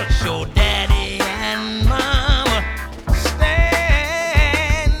 But just your daddy and mama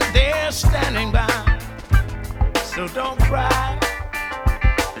they're standing by. So don't cry.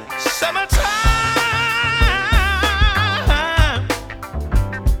 Summertime,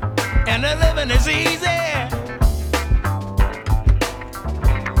 and the living is easy.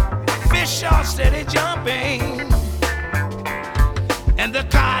 Fish are steady jumping, and the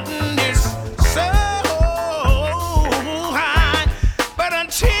cotton is so high. But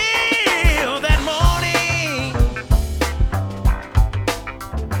until that morning,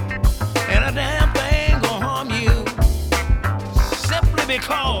 and a damn thing gonna harm you, simply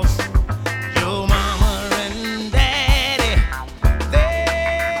because your mama and daddy,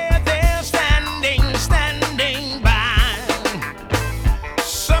 they're standing by.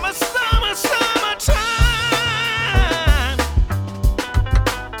 Summertime,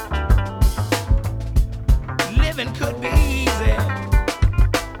 living could be easy.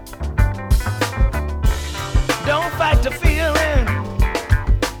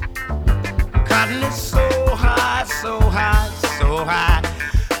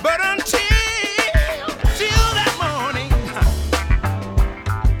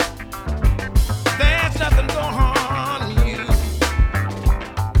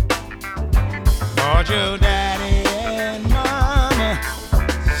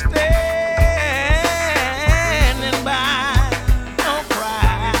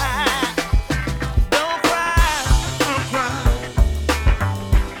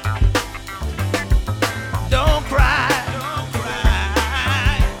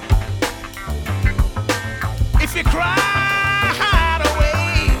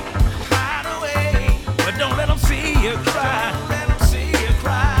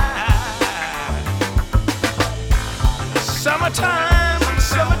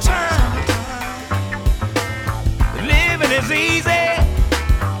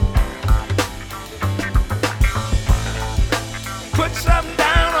 something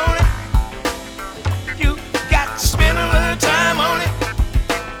down on it. You got to spend a little time on it.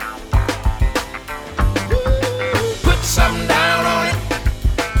 Put something down on it.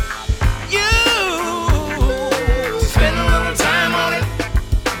 You spend a little time on it.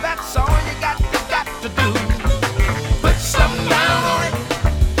 That's all you got to do. Put something down on it.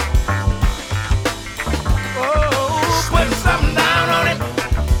 Oh, put something down on it.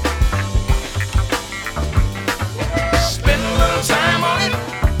 Spend a little time on it.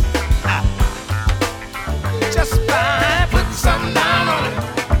 Just fine. Put something down on it.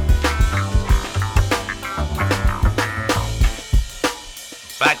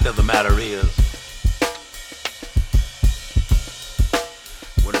 Fact of the matter is,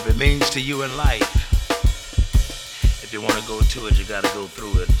 whatever it means to you in life, if you want to go to it, you got to go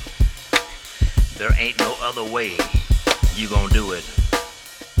through it. There ain't no other way you gonna do it.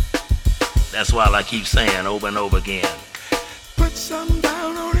 That's why I keep saying over and over again, put something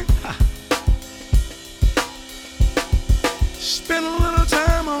down on it. Spend a little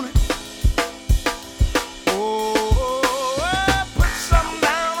time on it. Oh, put something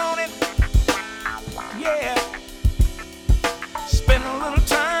down on it. Yeah. Spend a little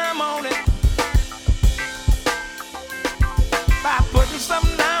time on it. By putting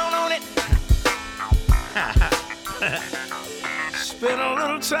something down on it. Spend a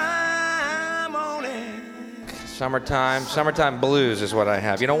little time on it. Summertime blues is what I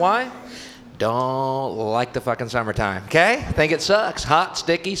have. You know why? Don't like the fucking summertime, okay? Think it sucks. Hot,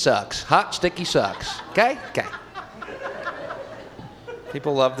 sticky sucks. Hot, sticky sucks, okay? Okay.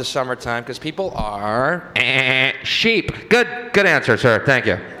 People love the summertime because people are sheep. Good answer, sir. Thank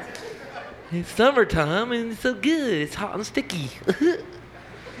you. It's summertime and it's so good. It's hot and sticky.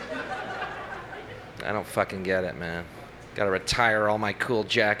 I don't fucking get it, man. Gotta retire all my cool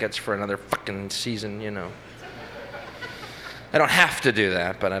jackets for another fucking season, you know. I don't have to do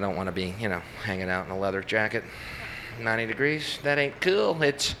that, but I don't want to be, hanging out in a leather jacket. 90 degrees, that ain't cool.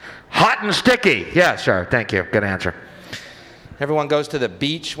 It's hot and sticky. Yeah, sure. Thank you. Good answer. Everyone goes to the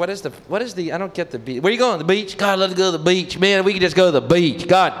beach. What is the, I don't get the beach. Where are you going? The beach? God, let's go to the beach. Man, we can just go to the beach.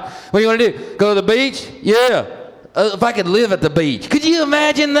 God, what are you going to do? Go to the beach? Yeah. If I could live at the beach. Could you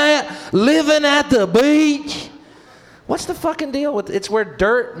imagine that? Living at the beach? What's the fucking deal with it's where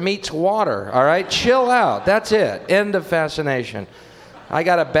dirt meets water, all right? Chill out. That's it. End of fascination. I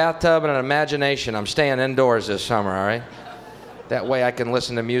got a bathtub and an imagination. I'm staying indoors this summer, all right? That way I can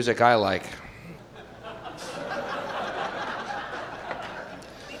listen to music I like.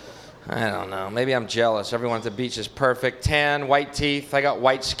 I don't know. Maybe I'm jealous. Everyone at the beach is perfect. Tan, white teeth. I got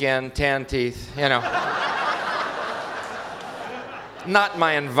white skin, tan teeth, Not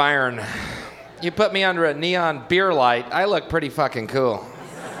my environment. You put me under a neon beer light, I look pretty fucking cool.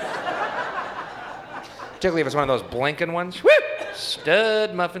 Particularly if it's one of those blinking ones. Woo!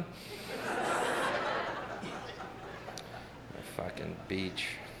 Stud muffin. The fucking beach.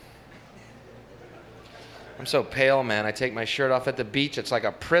 I'm so pale, man. I take my shirt off at the beach, it's like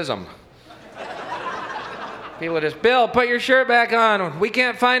a prism. People are just, Bill, put your shirt back on. We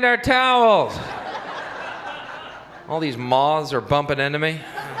can't find our towels. All these moths are bumping into me.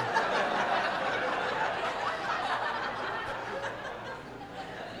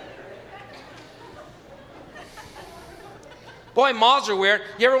 Boy, moths are weird.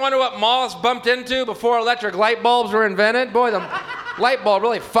 You ever wonder what moths bumped into before electric light bulbs were invented? Boy, the light bulb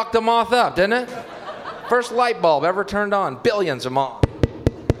really fucked the moth up, didn't it? First light bulb ever turned on. Billions of moths.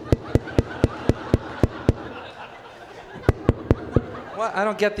 What? I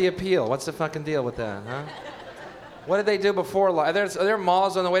don't get the appeal. What's the fucking deal with that, huh? What did they do before light? Are there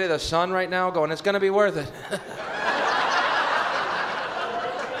moths on the way to the sun right now going, it's going to be worth it?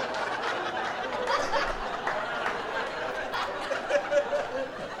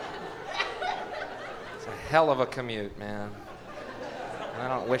 Hell of a commute, man. I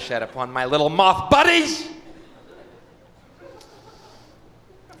don't wish that upon my little moth buddies.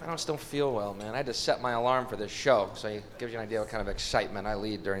 I just don't feel well, man. I had to set my alarm for this show, so it gives you an idea what kind of excitement I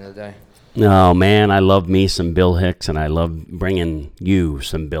lead during the day. Oh, man, I love me some Bill Hicks, and I love bringing you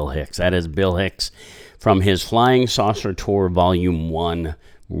some Bill Hicks. That is Bill Hicks from his Flying Saucer Tour Volume 1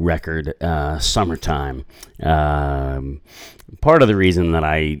 record, Summertime. Part of the reason that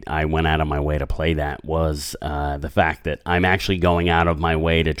I went out of my way to play that was the fact that I'm actually going out of my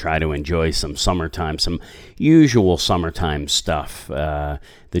way to try to enjoy some summertime, some usual summertime stuff. The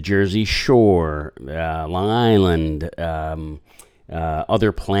Jersey Shore, Long Island,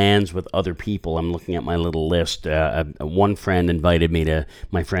 other plans with other people. I'm looking at my little list. One friend invited me to,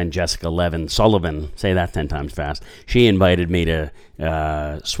 my friend Jessica Sullivan, say that 10 times fast. She invited me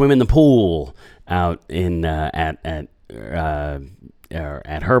to swim in the pool out in at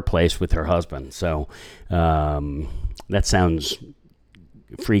at her place with her husband. So that sounds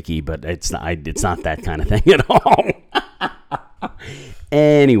freaky, but it's not that kind of thing at all.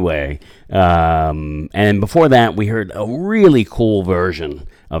 Anyway, and before that, we heard a really cool version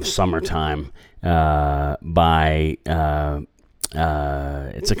of Summertime by,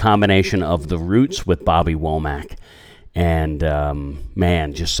 it's a combination of The Roots with Bobby Womack. And,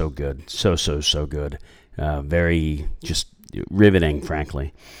 man, just so good. So good. Very just riveting,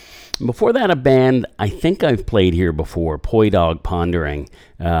 frankly. Before that, a band I think I've played here before, Poi Dog Pondering,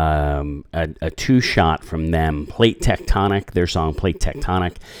 a two-shot from them, Plate Tectonic, their song Plate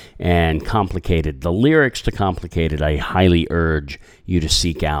Tectonic, and Complicated. The lyrics to Complicated I highly urge you to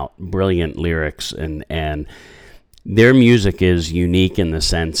seek out. Brilliant lyrics, and their music is unique in the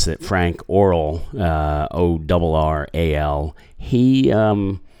sense that Frank Orrell, O-R-R-A-L,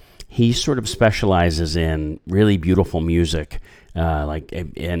 he sort of specializes in really beautiful music, like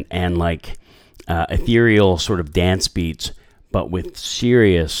ethereal sort of dance beats, but with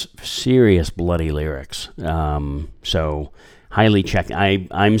serious bloody lyrics. So highly check.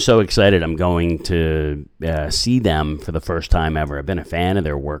 I'm so excited. I'm going to see them for the first time ever. I've been a fan of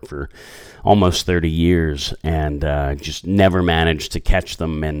their work for almost 30 years, and just never managed to catch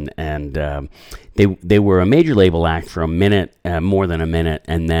them. And they were a major label act for a minute, more than a minute,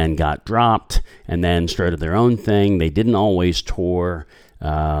 and then got dropped, and then started their own thing. They didn't always tour.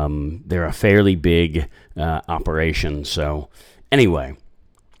 They're a fairly big operation. So anyway,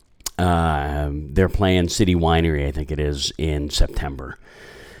 they're playing City Winery, I think it is, in September.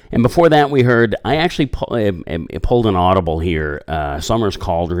 And before that, we heard, I actually pulled an audible here, Summer's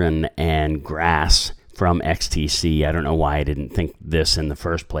Cauldron and Grass from XTC. I don't know why I didn't think this in the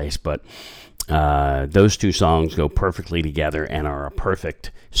first place, but those two songs go perfectly together and are a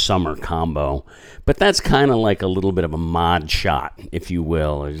perfect summer combo. But that's kind of like a little bit of a mod shot, if you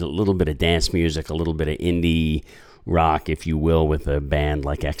will. There's a little bit of dance music, a little bit of indie rock, if you will, with a band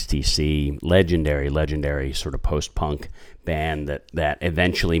like XTC, legendary sort of post-punk band that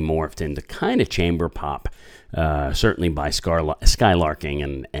eventually morphed into kind of chamber pop, certainly by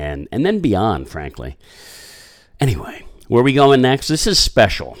Skylarking and then beyond, frankly. Anyway, where are we going next? This is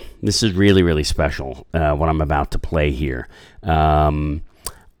special. This is really special, what I'm about to play here. I'm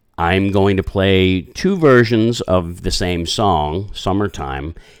going to play two versions of the same song,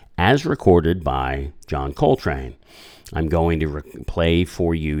 Summertime, as recorded by John Coltrane. I'm going to play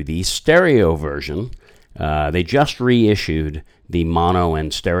for you the stereo version. They just reissued the mono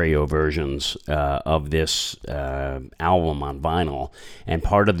and stereo versions of this album on vinyl, and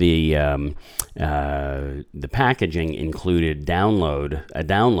part of the packaging included a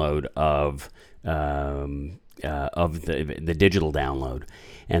download of the digital download,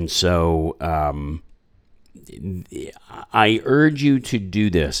 and so. I urge you to do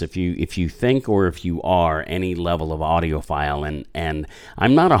this if you think, or if you are any level of audiophile, and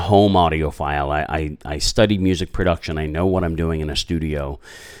I'm not a home audiophile. I studied music production. I know what I'm doing in a studio,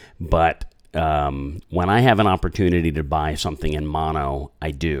 but when I have an opportunity to buy something in mono,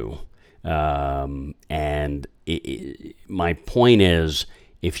 I do. And my point is,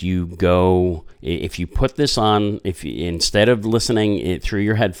 if you put this on, instead of listening it through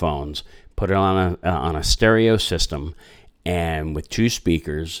your headphones, put it on a stereo system, and with two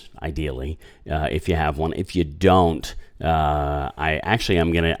speakers, ideally, if you have one. If you don't,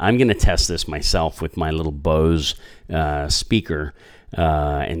 I'm gonna test this myself with my little Bose speaker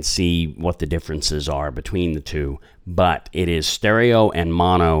and see what the differences are between the two. But it is stereo and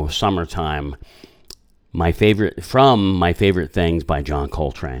mono Summertime. My favorite things by John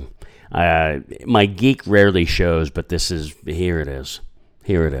Coltrane. My geek rarely shows, but here it is.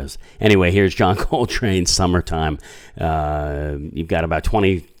 Anyway, here's John Coltrane's Summertime. You've got about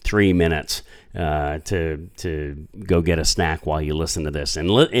 23 minutes to go get a snack while you listen to this. And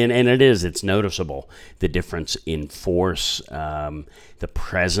it's noticeable, the difference in force, the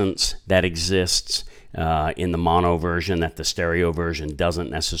presence that exists in the mono version that the stereo version doesn't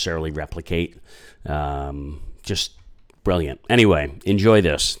necessarily replicate. Just brilliant. Anyway, enjoy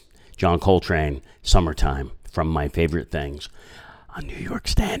this. John Coltrane, Summertime, from My Favorite Things on New York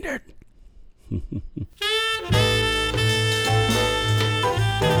Standard.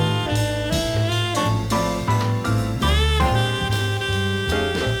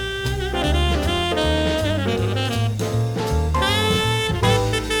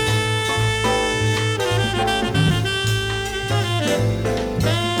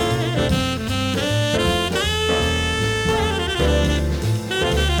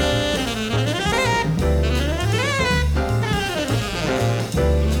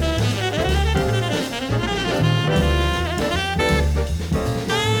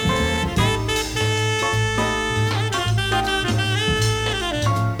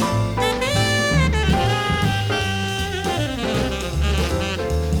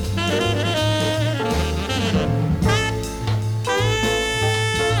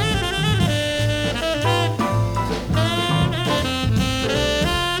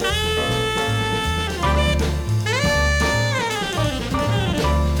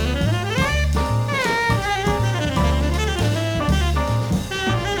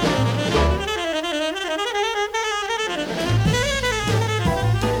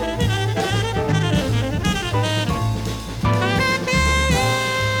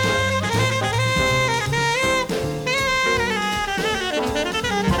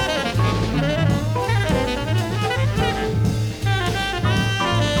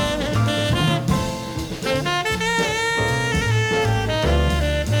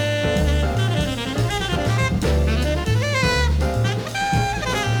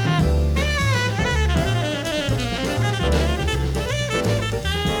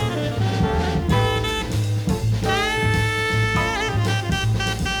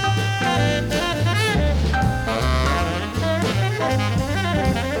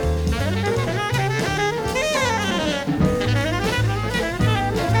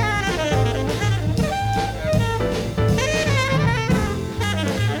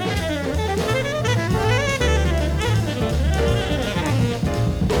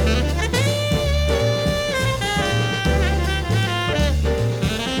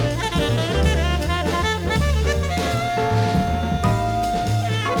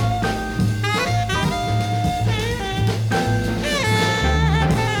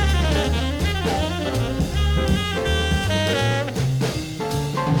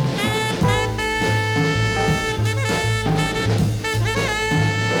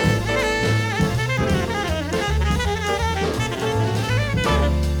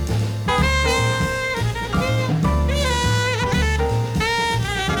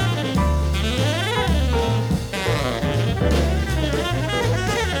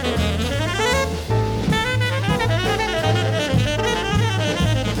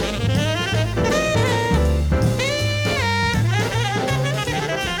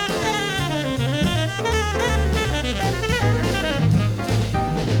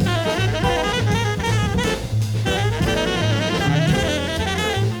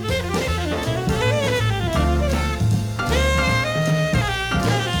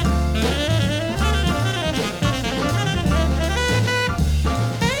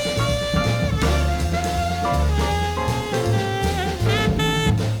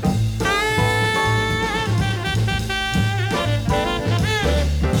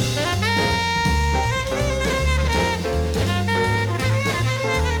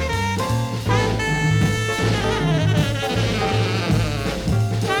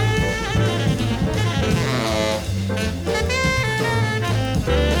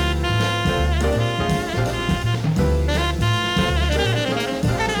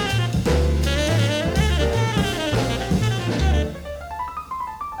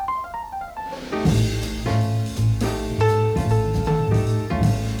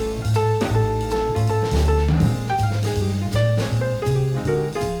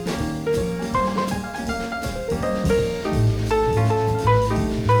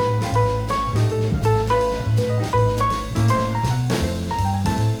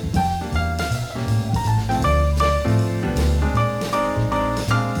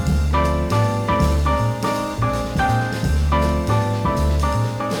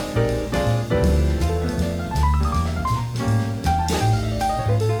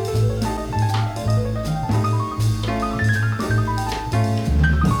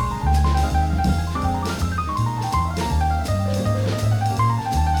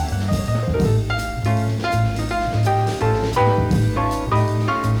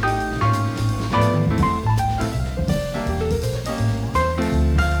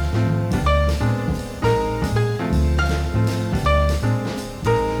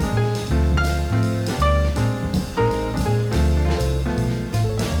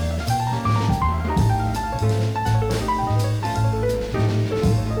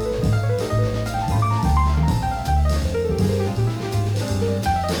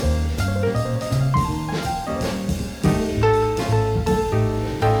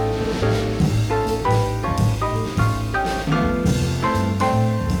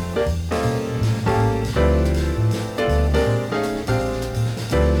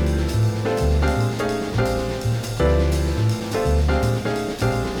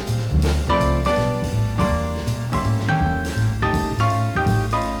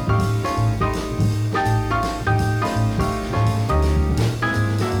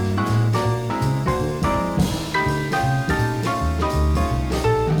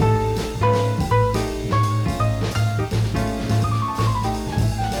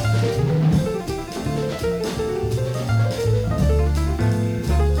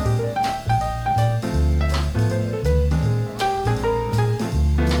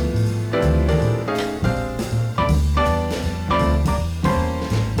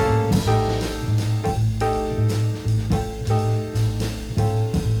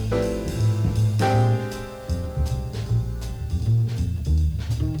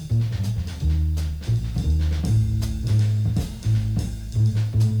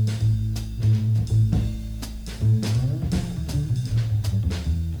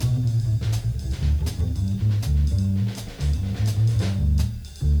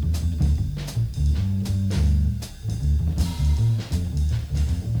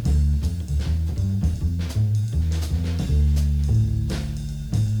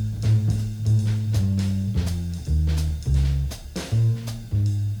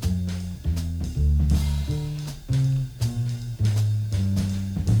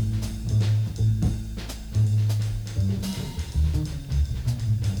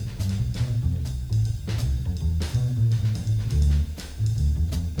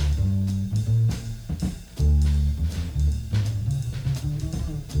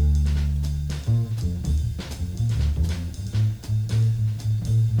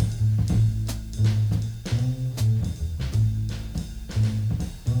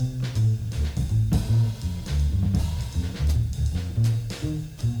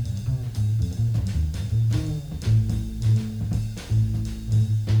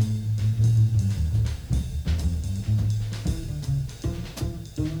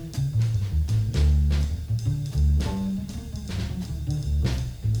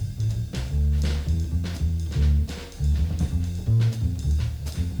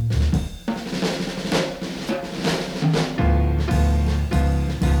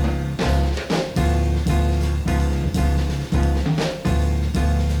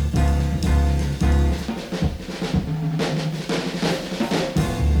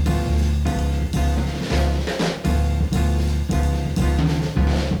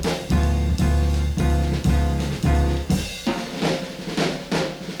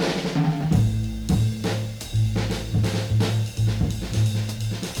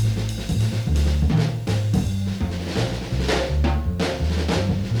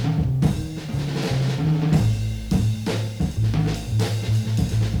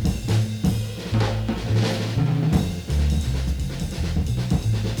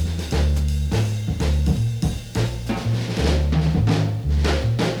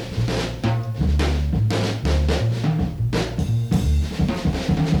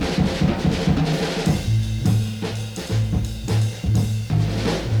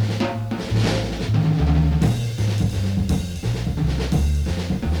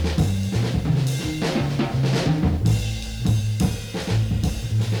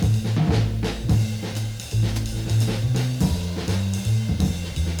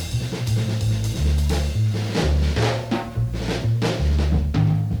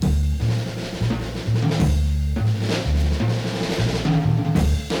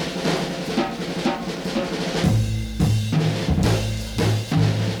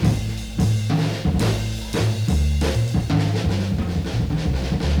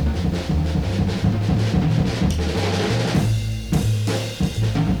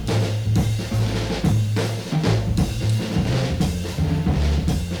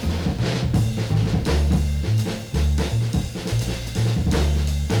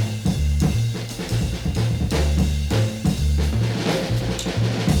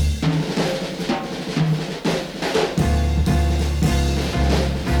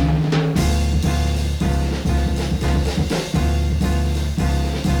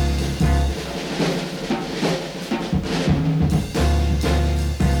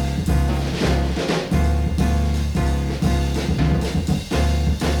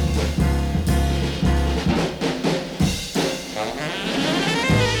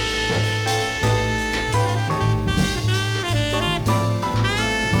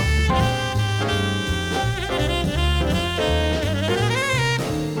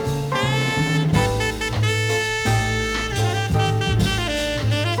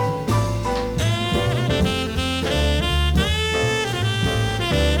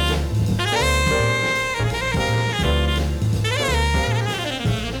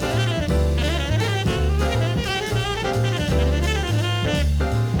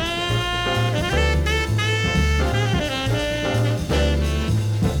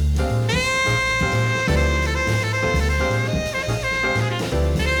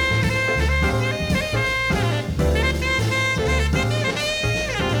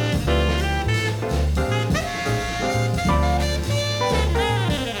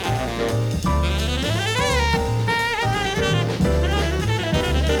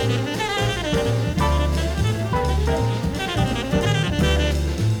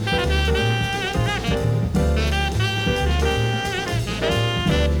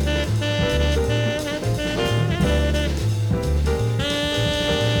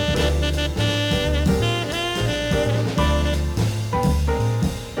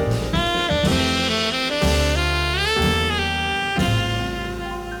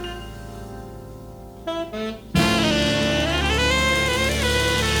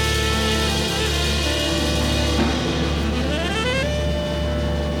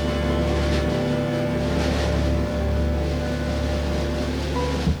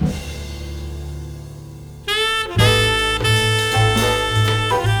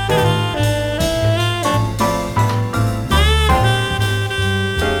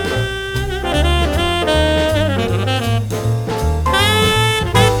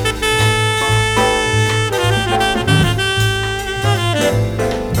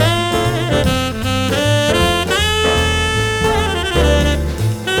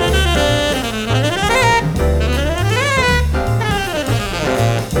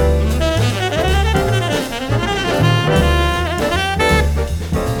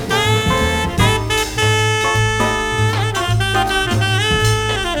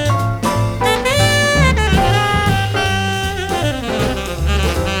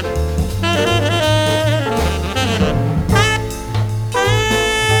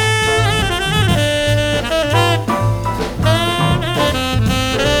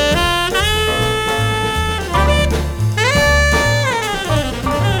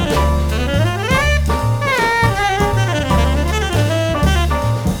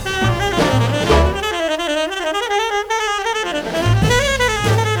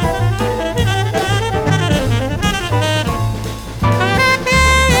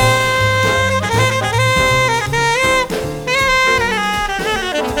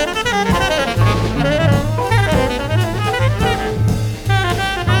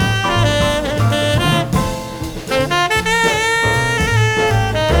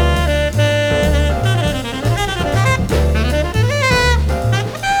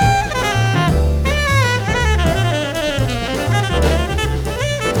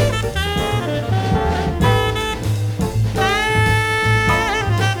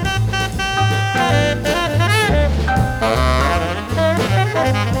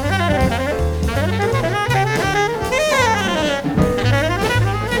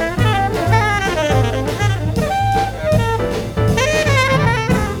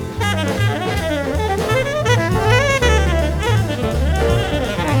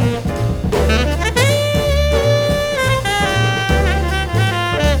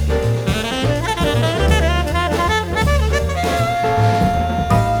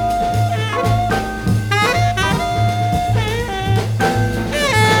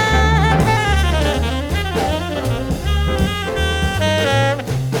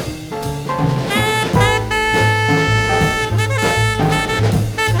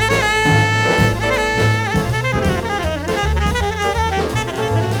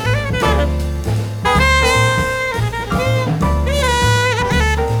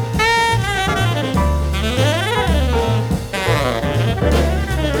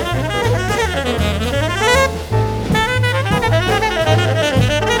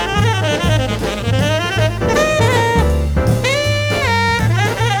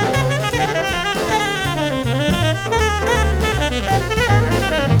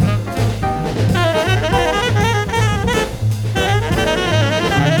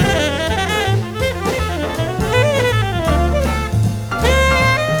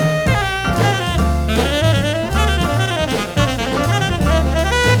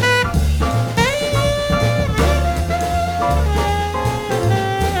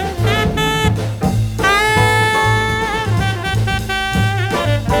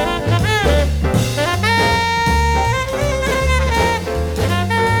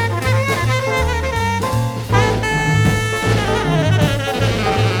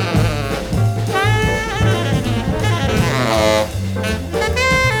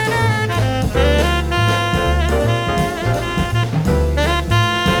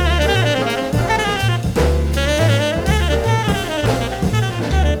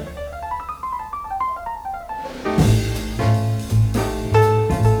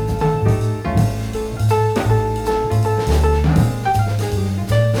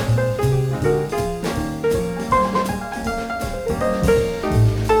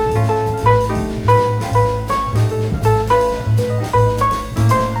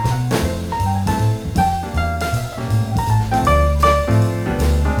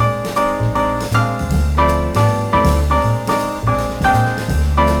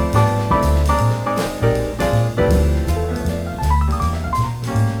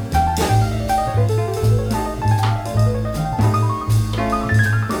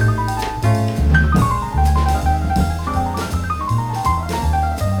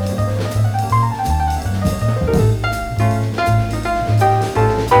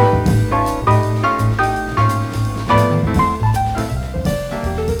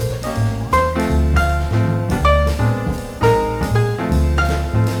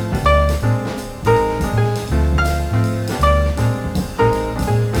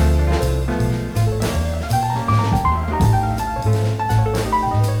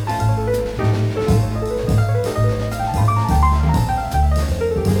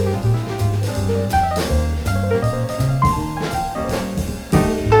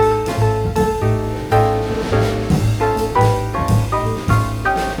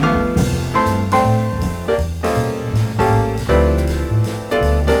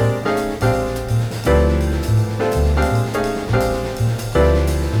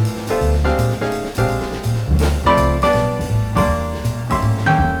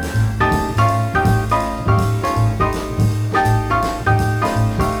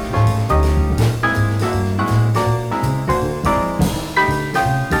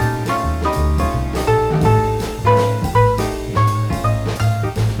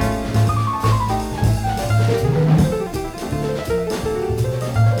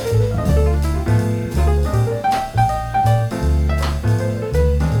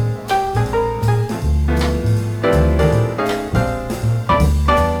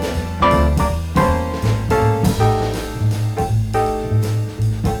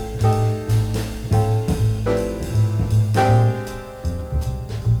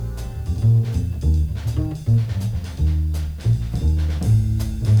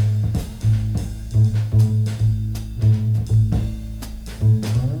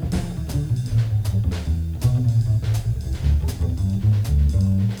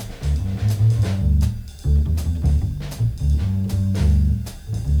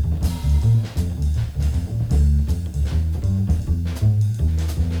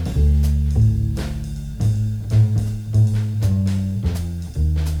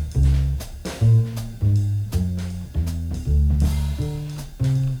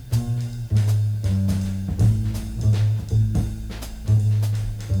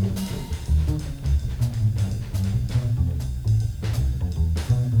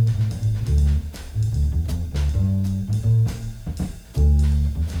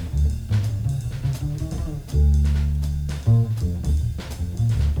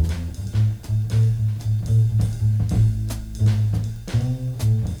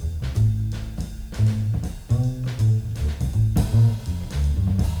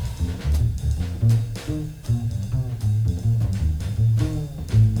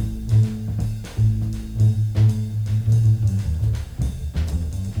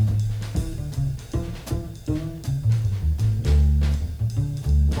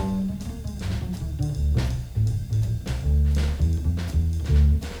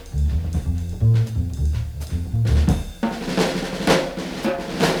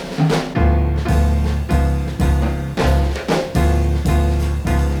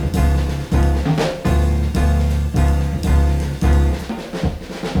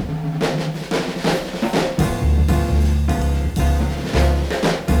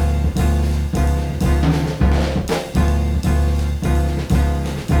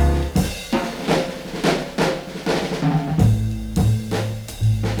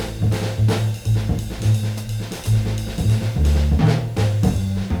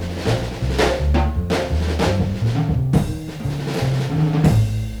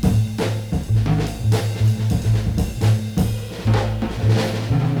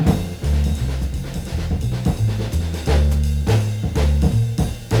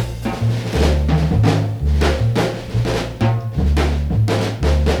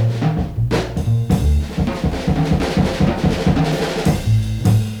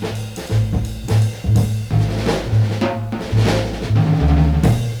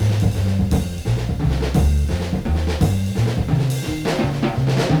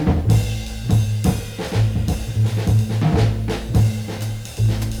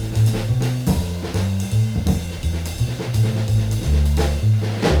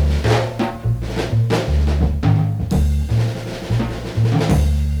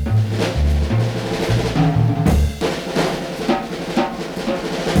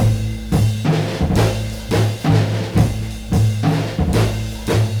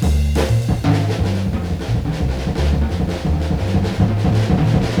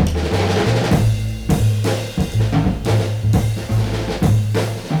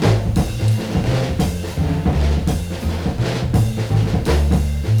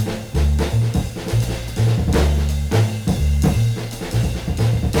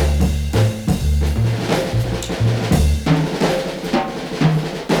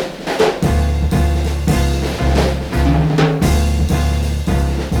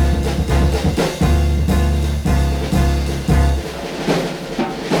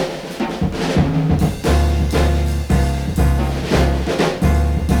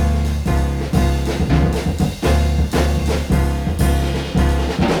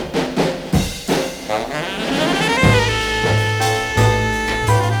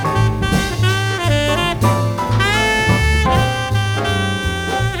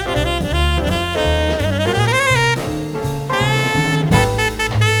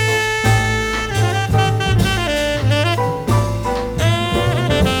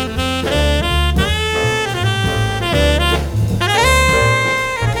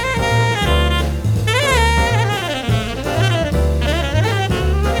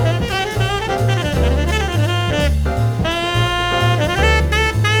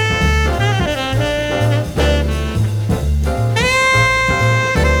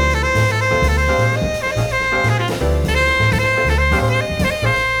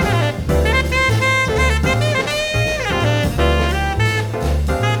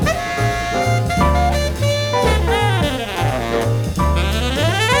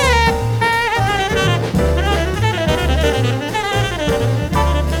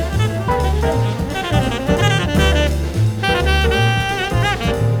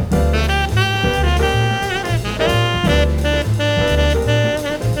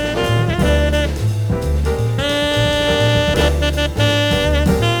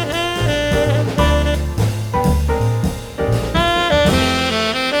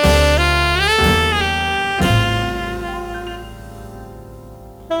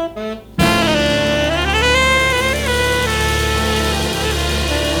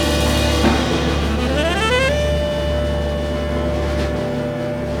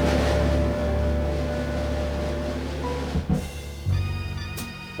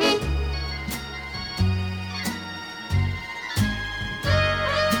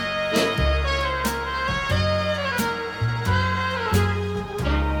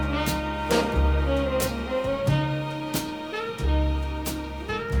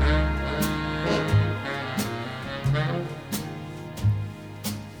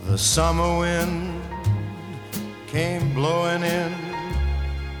 summer wind came blowing in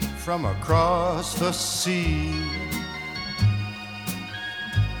from across the sea.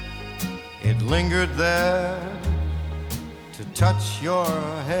 It lingered there to touch your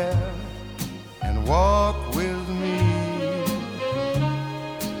hair and walk with me.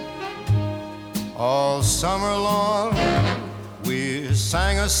 All summer long we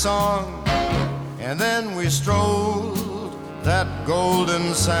sang a song, and then we strolled that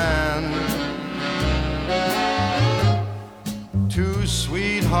golden sand. Two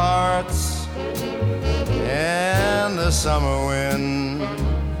sweethearts and the summer wind,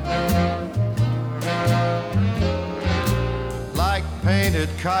 like painted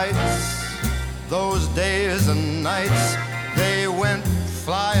kites, those days and nights, they went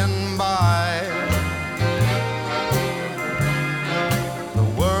flying by. The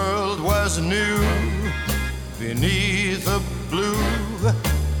world was new beneath a blue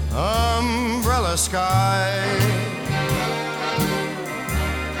umbrella sky.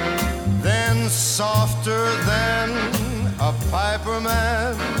 Then softer than a piper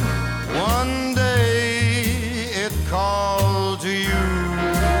man, one day it called to you.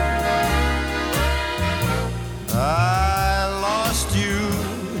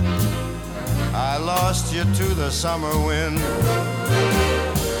 I lost you to the summer wind.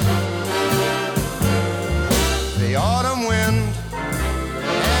 The autumn wind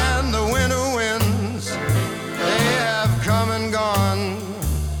and the winter winds, they have come and gone.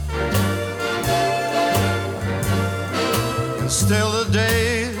 And still the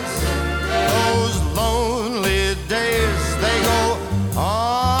days, those lonely days, they go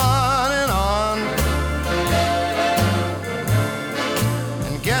on and on.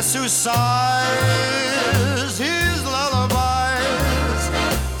 And guess who sighs his lullabies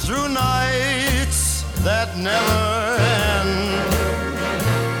through nights that never end?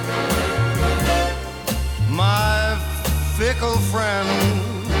 My fickle friend,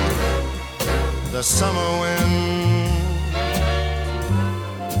 the summer wind,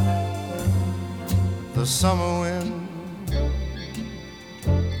 the summer wind,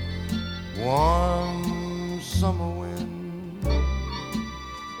 warm summer wind,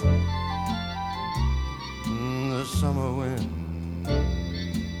 the summer wind.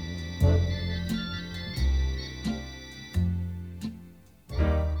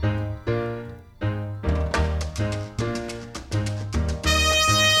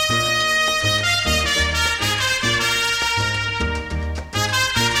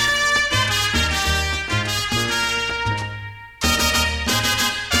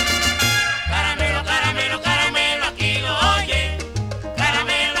 Caramelo, caramelo, caramelo, aquí lo oye.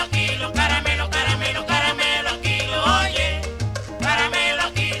 Caramelo, aquí lo, caramelo, caramelo, caramelo, aquí lo oye. Caramelo,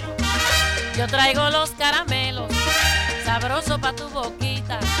 aquí lo. Yo traigo los caramelos, sabroso pa' tu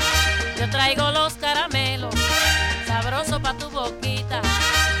boquita. Yo traigo los caramelos, sabroso pa' tu boquita.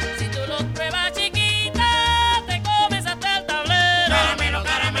 Si tú los pruebas, chiquita, te comes hasta el tablero. Caramelo,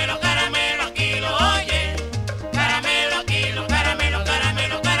 caramelo, caramelo, aquí lo oye. Caramelo, aquí lo, caramelo,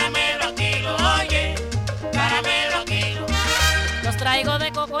 caramelo, caramelo, aquí lo oye. Caramelo, aquí lo. Los traigo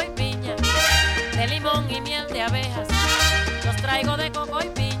de coco y piña, de limón y miel de abejas. Los traigo de coco y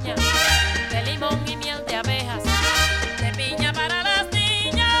piña, de limón y miel de abejas. De piña para las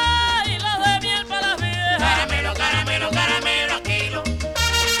niñas y los de miel para las viejas. Caramelo, caramelo, caramelo, aquí lo.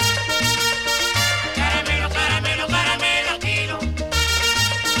 Caramelo, caramelo, caramelo, aquí lo.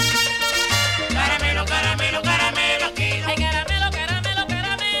 Caramelo, caramelo, caramelo, aquí lo. Ay, caramelo, caramelo,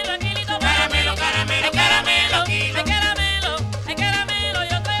 caramelo, aquilito. Caramelo, caramelo, caramelo, aquí lo. Ay, caramelo, ay, caramelo,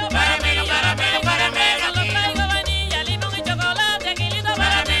 yo traigo Caramelo, caramelo, caramelo, Lo aquí lo. traigo vainilla, limón y chocolate, aquilito.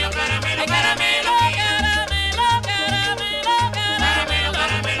 Caramelo, caramelo, Ay, caramelo, aquí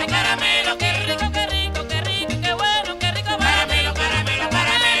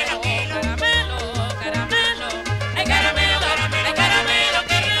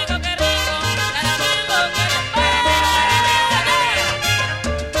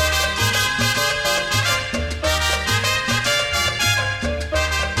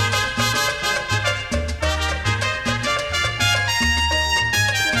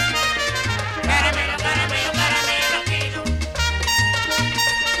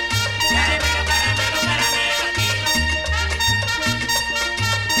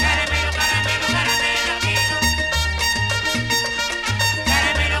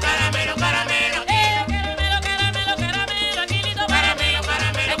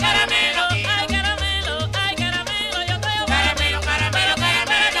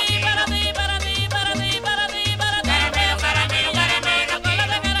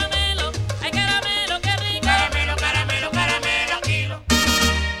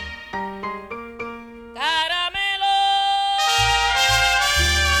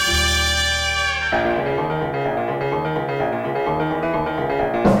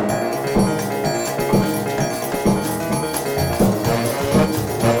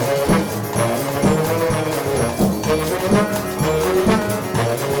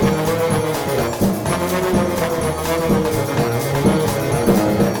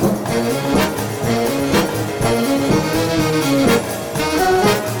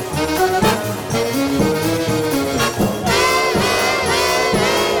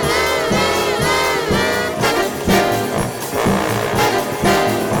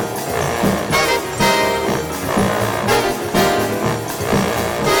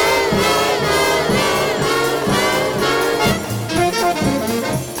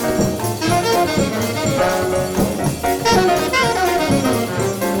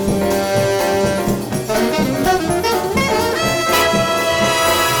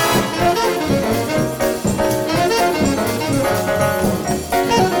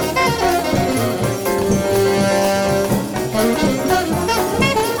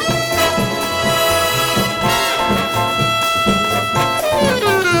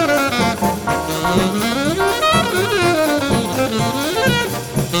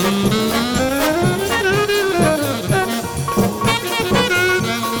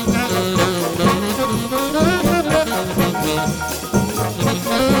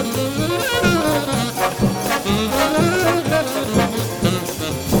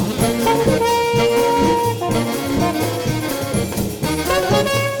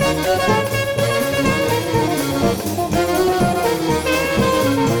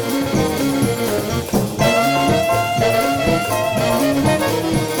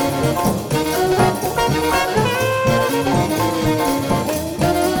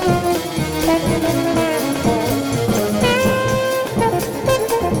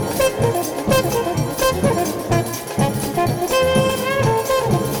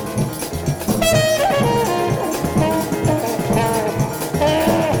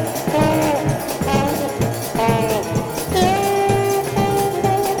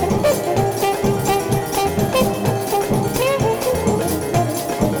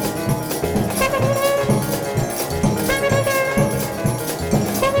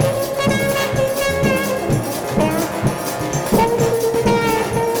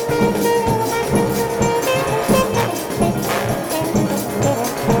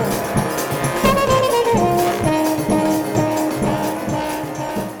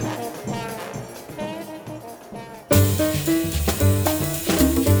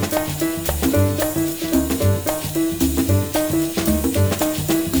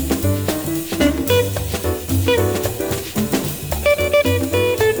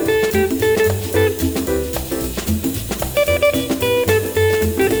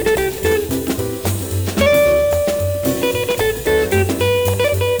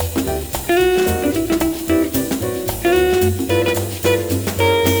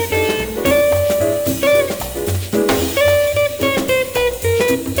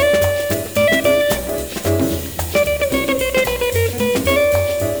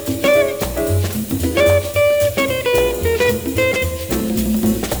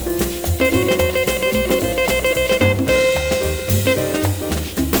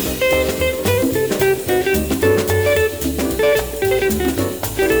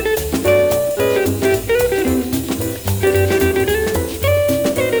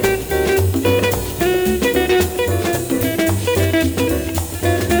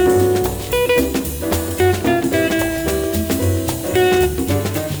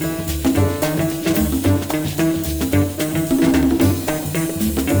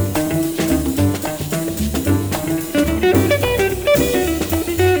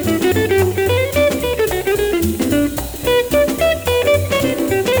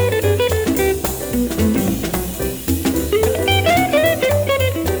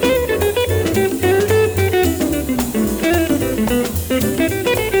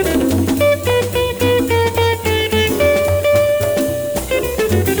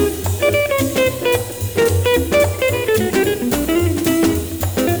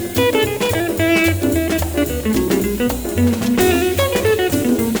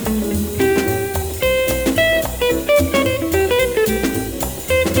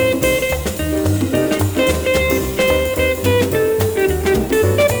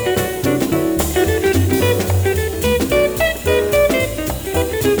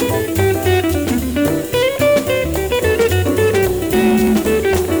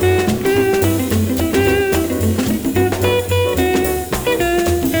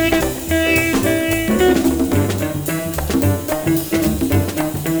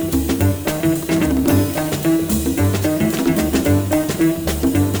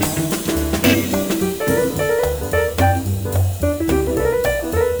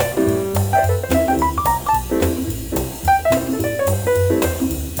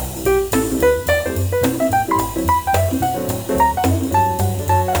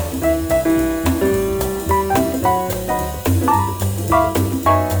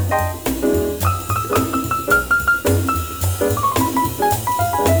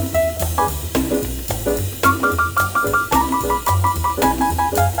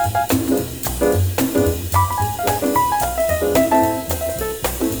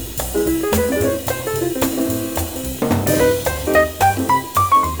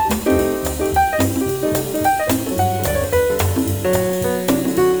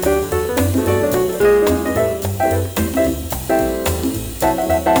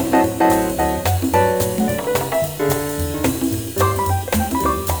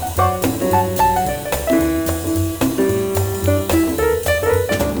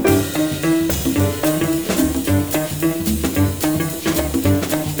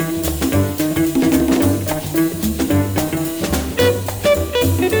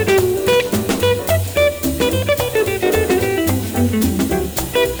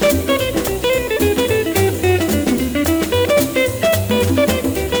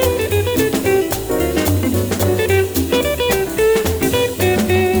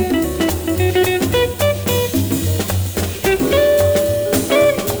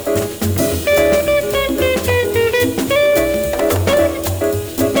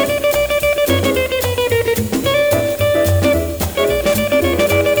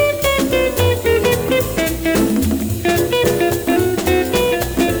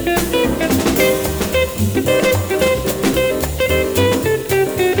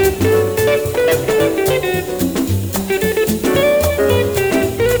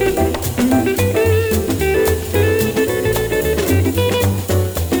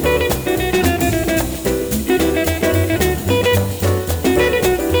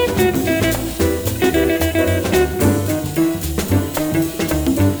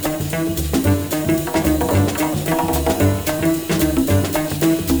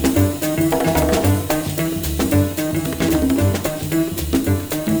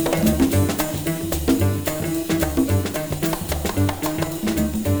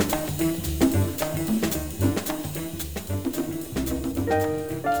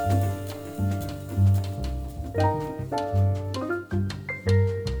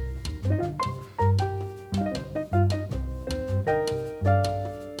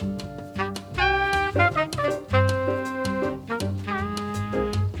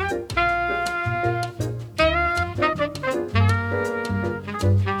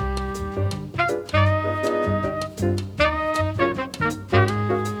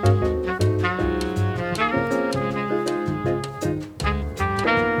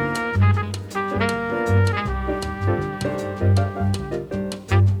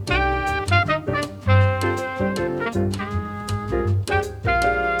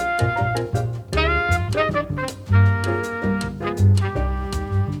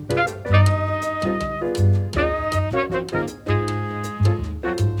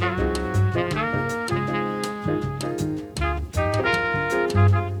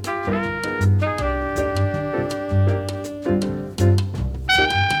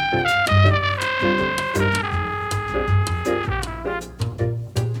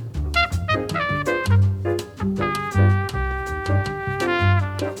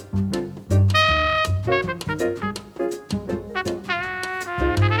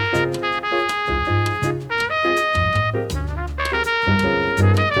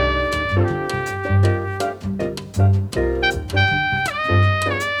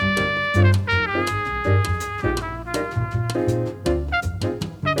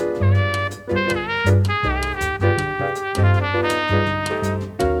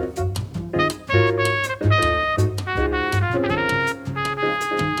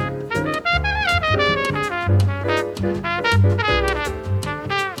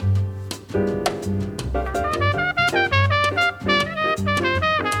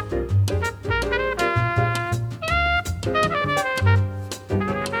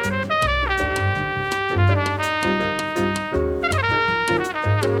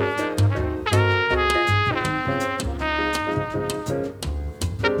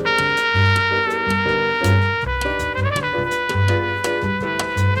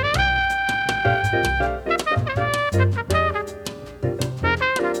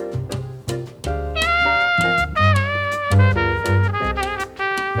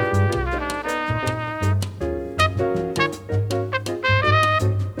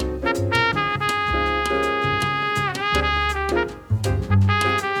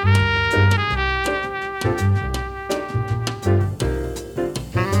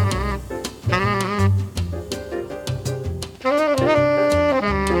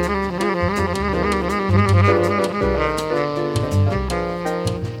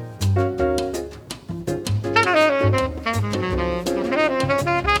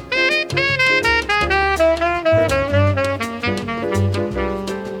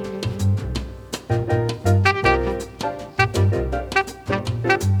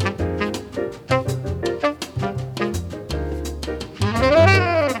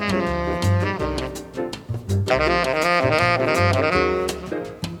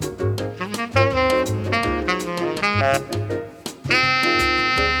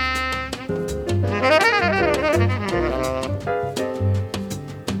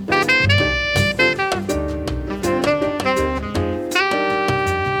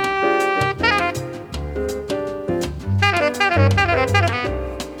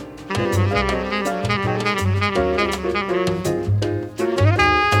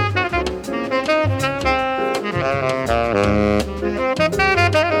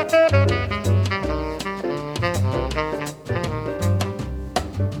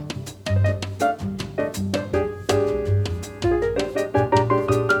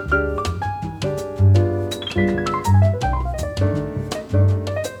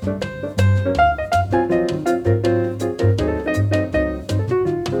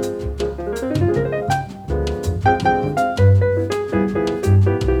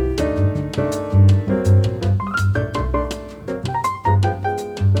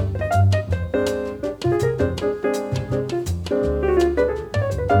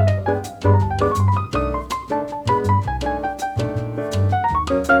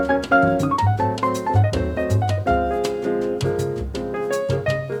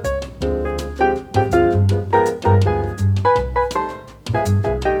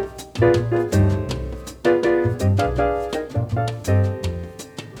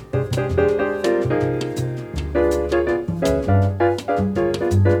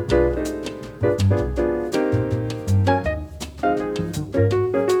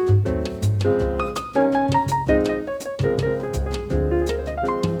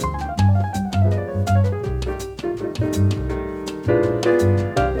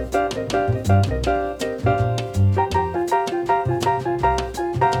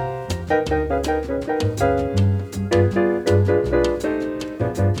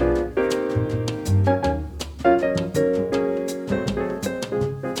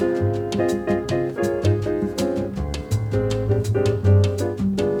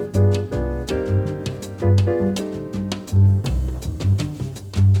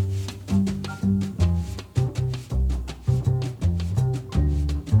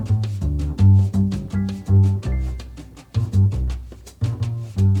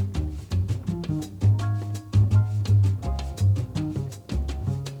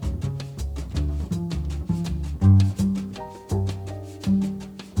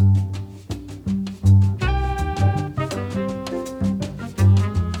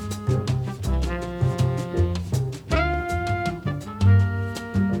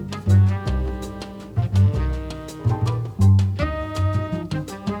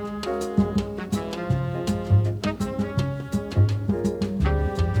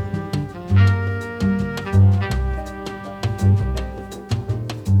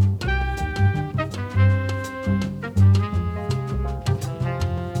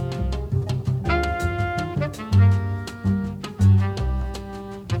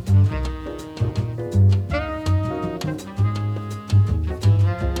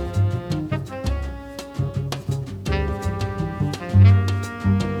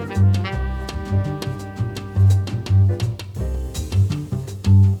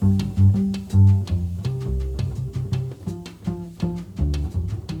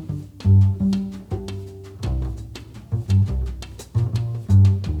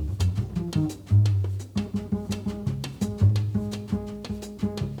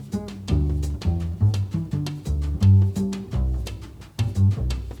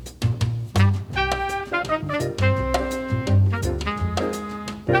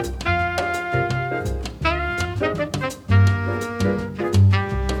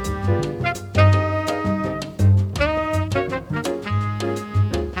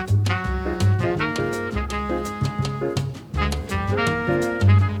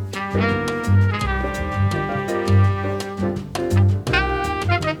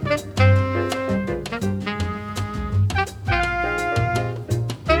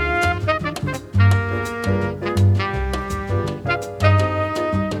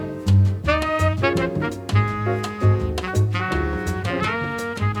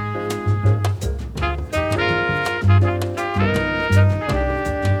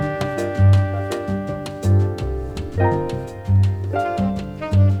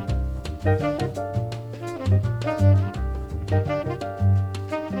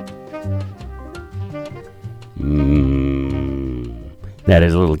That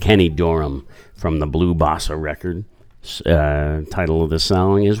is a little Kenny Dorham from the Blue Bossa record. Title of the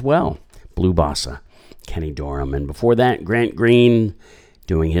song as well, Blue Bossa, Kenny Dorham. And before that, Grant Green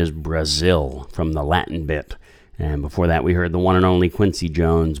doing his Brazil from the Latin Bit. And before that, we heard the one and only Quincy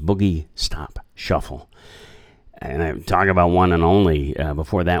Jones, Boogie Stop Shuffle. And I talk about one and only.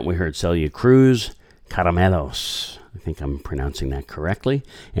 Before that, we heard Celia Cruz, Caramelos. I think I'm pronouncing that correctly.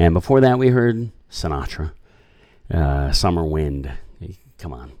 And before that, we heard Sinatra, Summer Wind.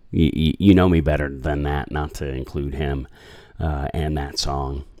 Come on. You know me better than that not to include him and that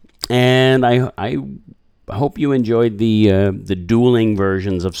song. And I hope you enjoyed the dueling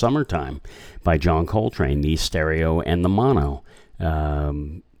versions of Summertime by John Coltrane, the stereo and the mono.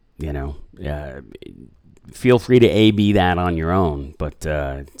 Feel free to A-B that on your own, but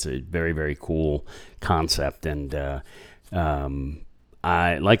it's a very, very cool concept. And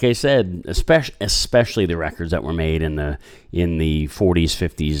like I said, especially the records that were made in the 40s,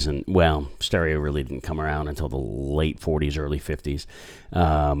 50s, and well, stereo really didn't come around until the late 40s, early 50s.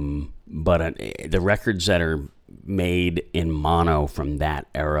 But the records that are made in mono from that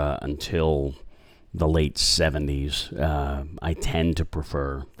era until the late 70s, I tend to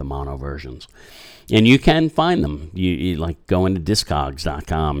prefer the mono versions. And you can find them. You like go into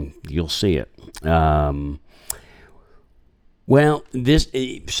Discogs.com, you'll see it.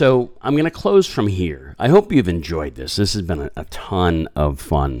 So I'm going to close from here. I hope you've enjoyed this. This has been a ton of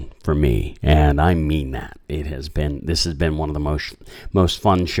fun for me, and I mean that. This has been one of the most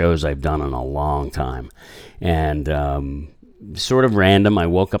fun shows I've done in a long time. And sort of random. I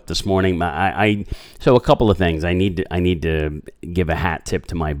woke up this morning. So a couple of things. I need to give a hat tip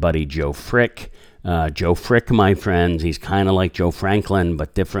to my buddy Joe Frick. Joe Frick, my friends, he's kind of like Joe Franklin,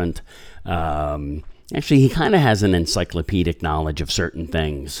 but different. Actually, he kind of has an encyclopedic knowledge of certain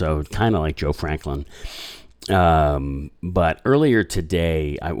things, so kind of like Joe Franklin. But earlier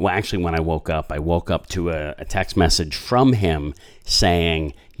today, when I woke up to a text message from him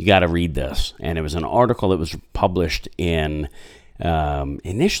saying, you got to read this. And it was an article that was published initially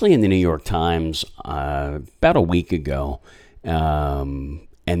in the New York Times about a week ago, and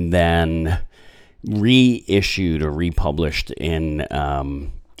then reissued or republished in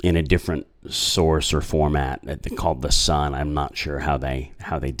a different source or format called The Sun. I'm not sure how they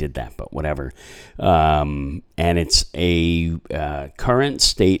did that, but whatever. And it's a current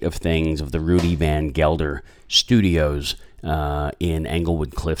state of things of the Rudy Van Gelder Studios in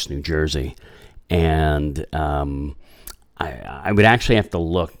Englewood Cliffs, New Jersey. And I would actually have to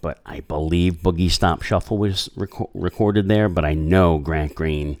look, but I believe Boogie Stop Shuffle was recorded there, but I know Grant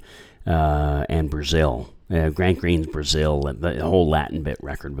Green and Brazil. Grant Green's Brazil, the whole Latin Bit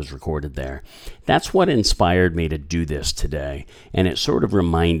record was recorded there. That's what inspired me to do this today, and it sort of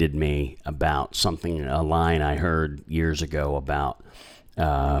reminded me about a line I heard years ago about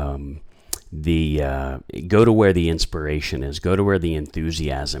go to where the inspiration is, go to where the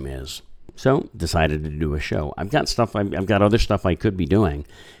enthusiasm is. So decided to do a show. I've got other stuff I could be doing,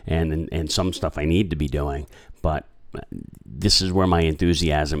 and some stuff I need to be doing, but this is where my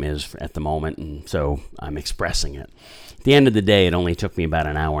enthusiasm is at the moment, and so I'm expressing it. At the end of the day, it only took me about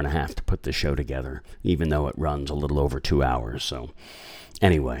an hour and a half to put this show together, even though it runs a little over 2 hours. So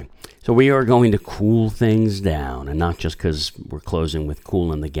anyway, so we are going to cool things down, and not just because we're closing with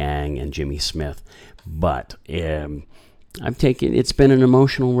Kool and the Gang and Jimmy Smith, but it's been an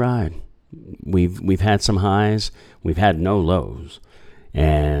emotional ride. We've had some highs, we've had no lows,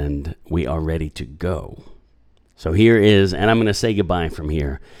 and we are ready to go. So here is, and I'm going to say goodbye from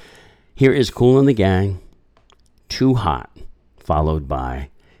here. Here is Kool and the Gang, Too Hot, followed by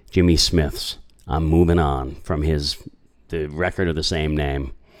Jimmy Smith's I'm Moving On from the record of the same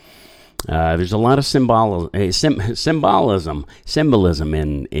name. There's a lot of symbolism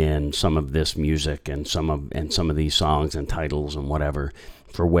in some of this music and some of these songs and titles and whatever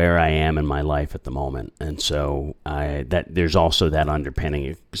for where I am in my life at the moment. And so there's also that underpinning.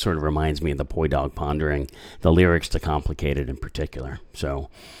 It sort of reminds me of the Poi Dog Pondering, the lyrics to Complicated in particular. So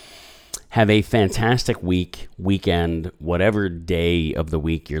have a fantastic weekend, whatever day of the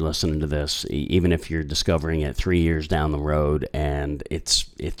week you're listening to this, even if you're discovering it 3 years down the road and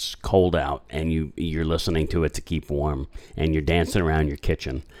it's cold out and you're listening to it to keep warm and you're dancing around your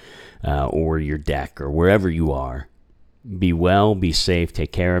kitchen or your deck or wherever you are. Be well, be safe,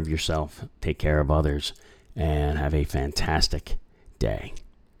 take care of yourself, take care of others, and have a fantastic day.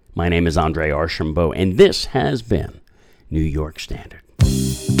 My name is Andre Archambault, and this has been New York Standard.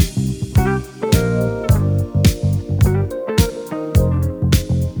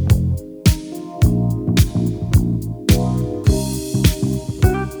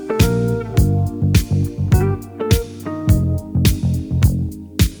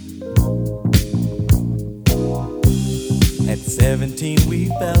 16 we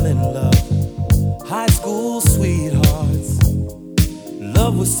fell in love, high school sweethearts.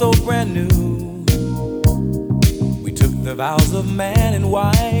 Love was so brand new. We took the vows of man and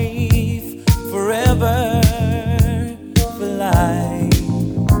wife, forever, for life.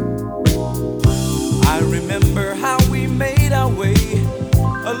 I remember how we made our way,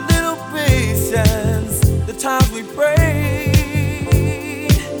 a little patience, the times we prayed.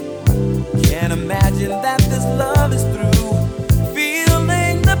 Can't imagine that this love is through,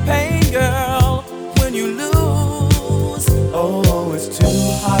 feeling the pain, girl, when you lose. Oh, it's too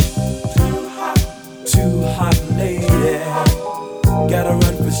hot, too hot, too hot, lady. Gotta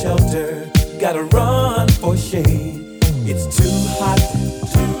run for shelter, gotta run for shade. It's too hot,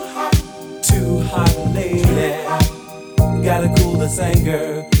 too hot, too hot, lady. Gotta cool this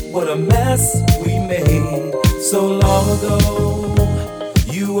anger, what a mess we made so long ago.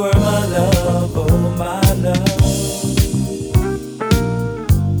 You were my love, oh my love.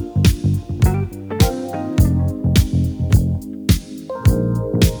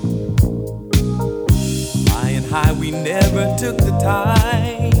 High and high, we never took the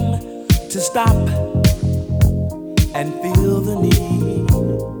time to stop and feel the need.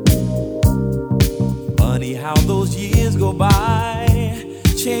 Funny how those years go by,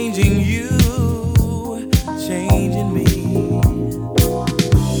 changing you, changing me.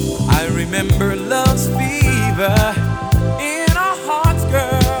 I remember love's fever in our hearts,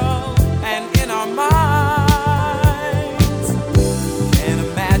 girl, and in our minds. Can't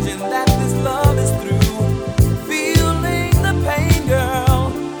imagine that this love is through, feeling the pain,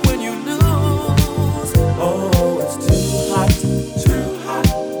 girl, when you lose. Oh, it's too hot, too hot,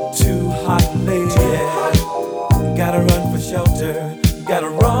 too hot, lady. Gotta run for shelter, gotta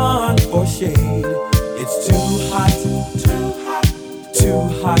run for shade. It's too hot, too hot, too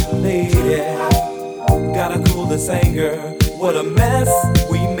hot, lady. Gotta cool this anger, what a mess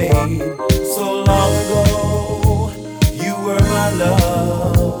we made so long ago. You were my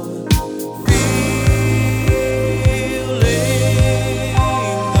love, feeling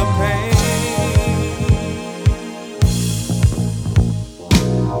the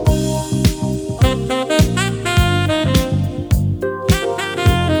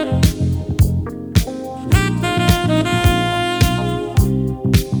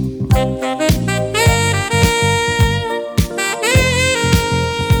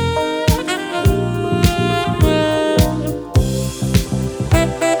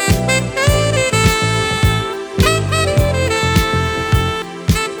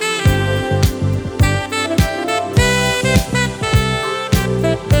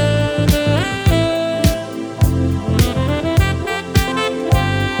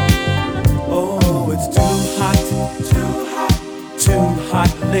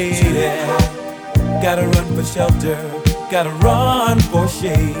Gotta run for shelter, gotta run for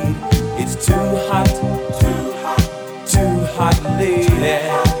shade. It's too hot, too hot, too hot, lady.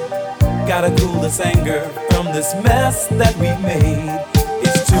 Gotta cool this anger from this mess that we made.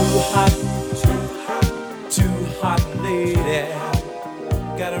 It's too hot, too hot, too hot, lady.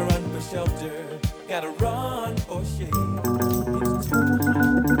 Gotta run for shelter, gotta run for shade. It's too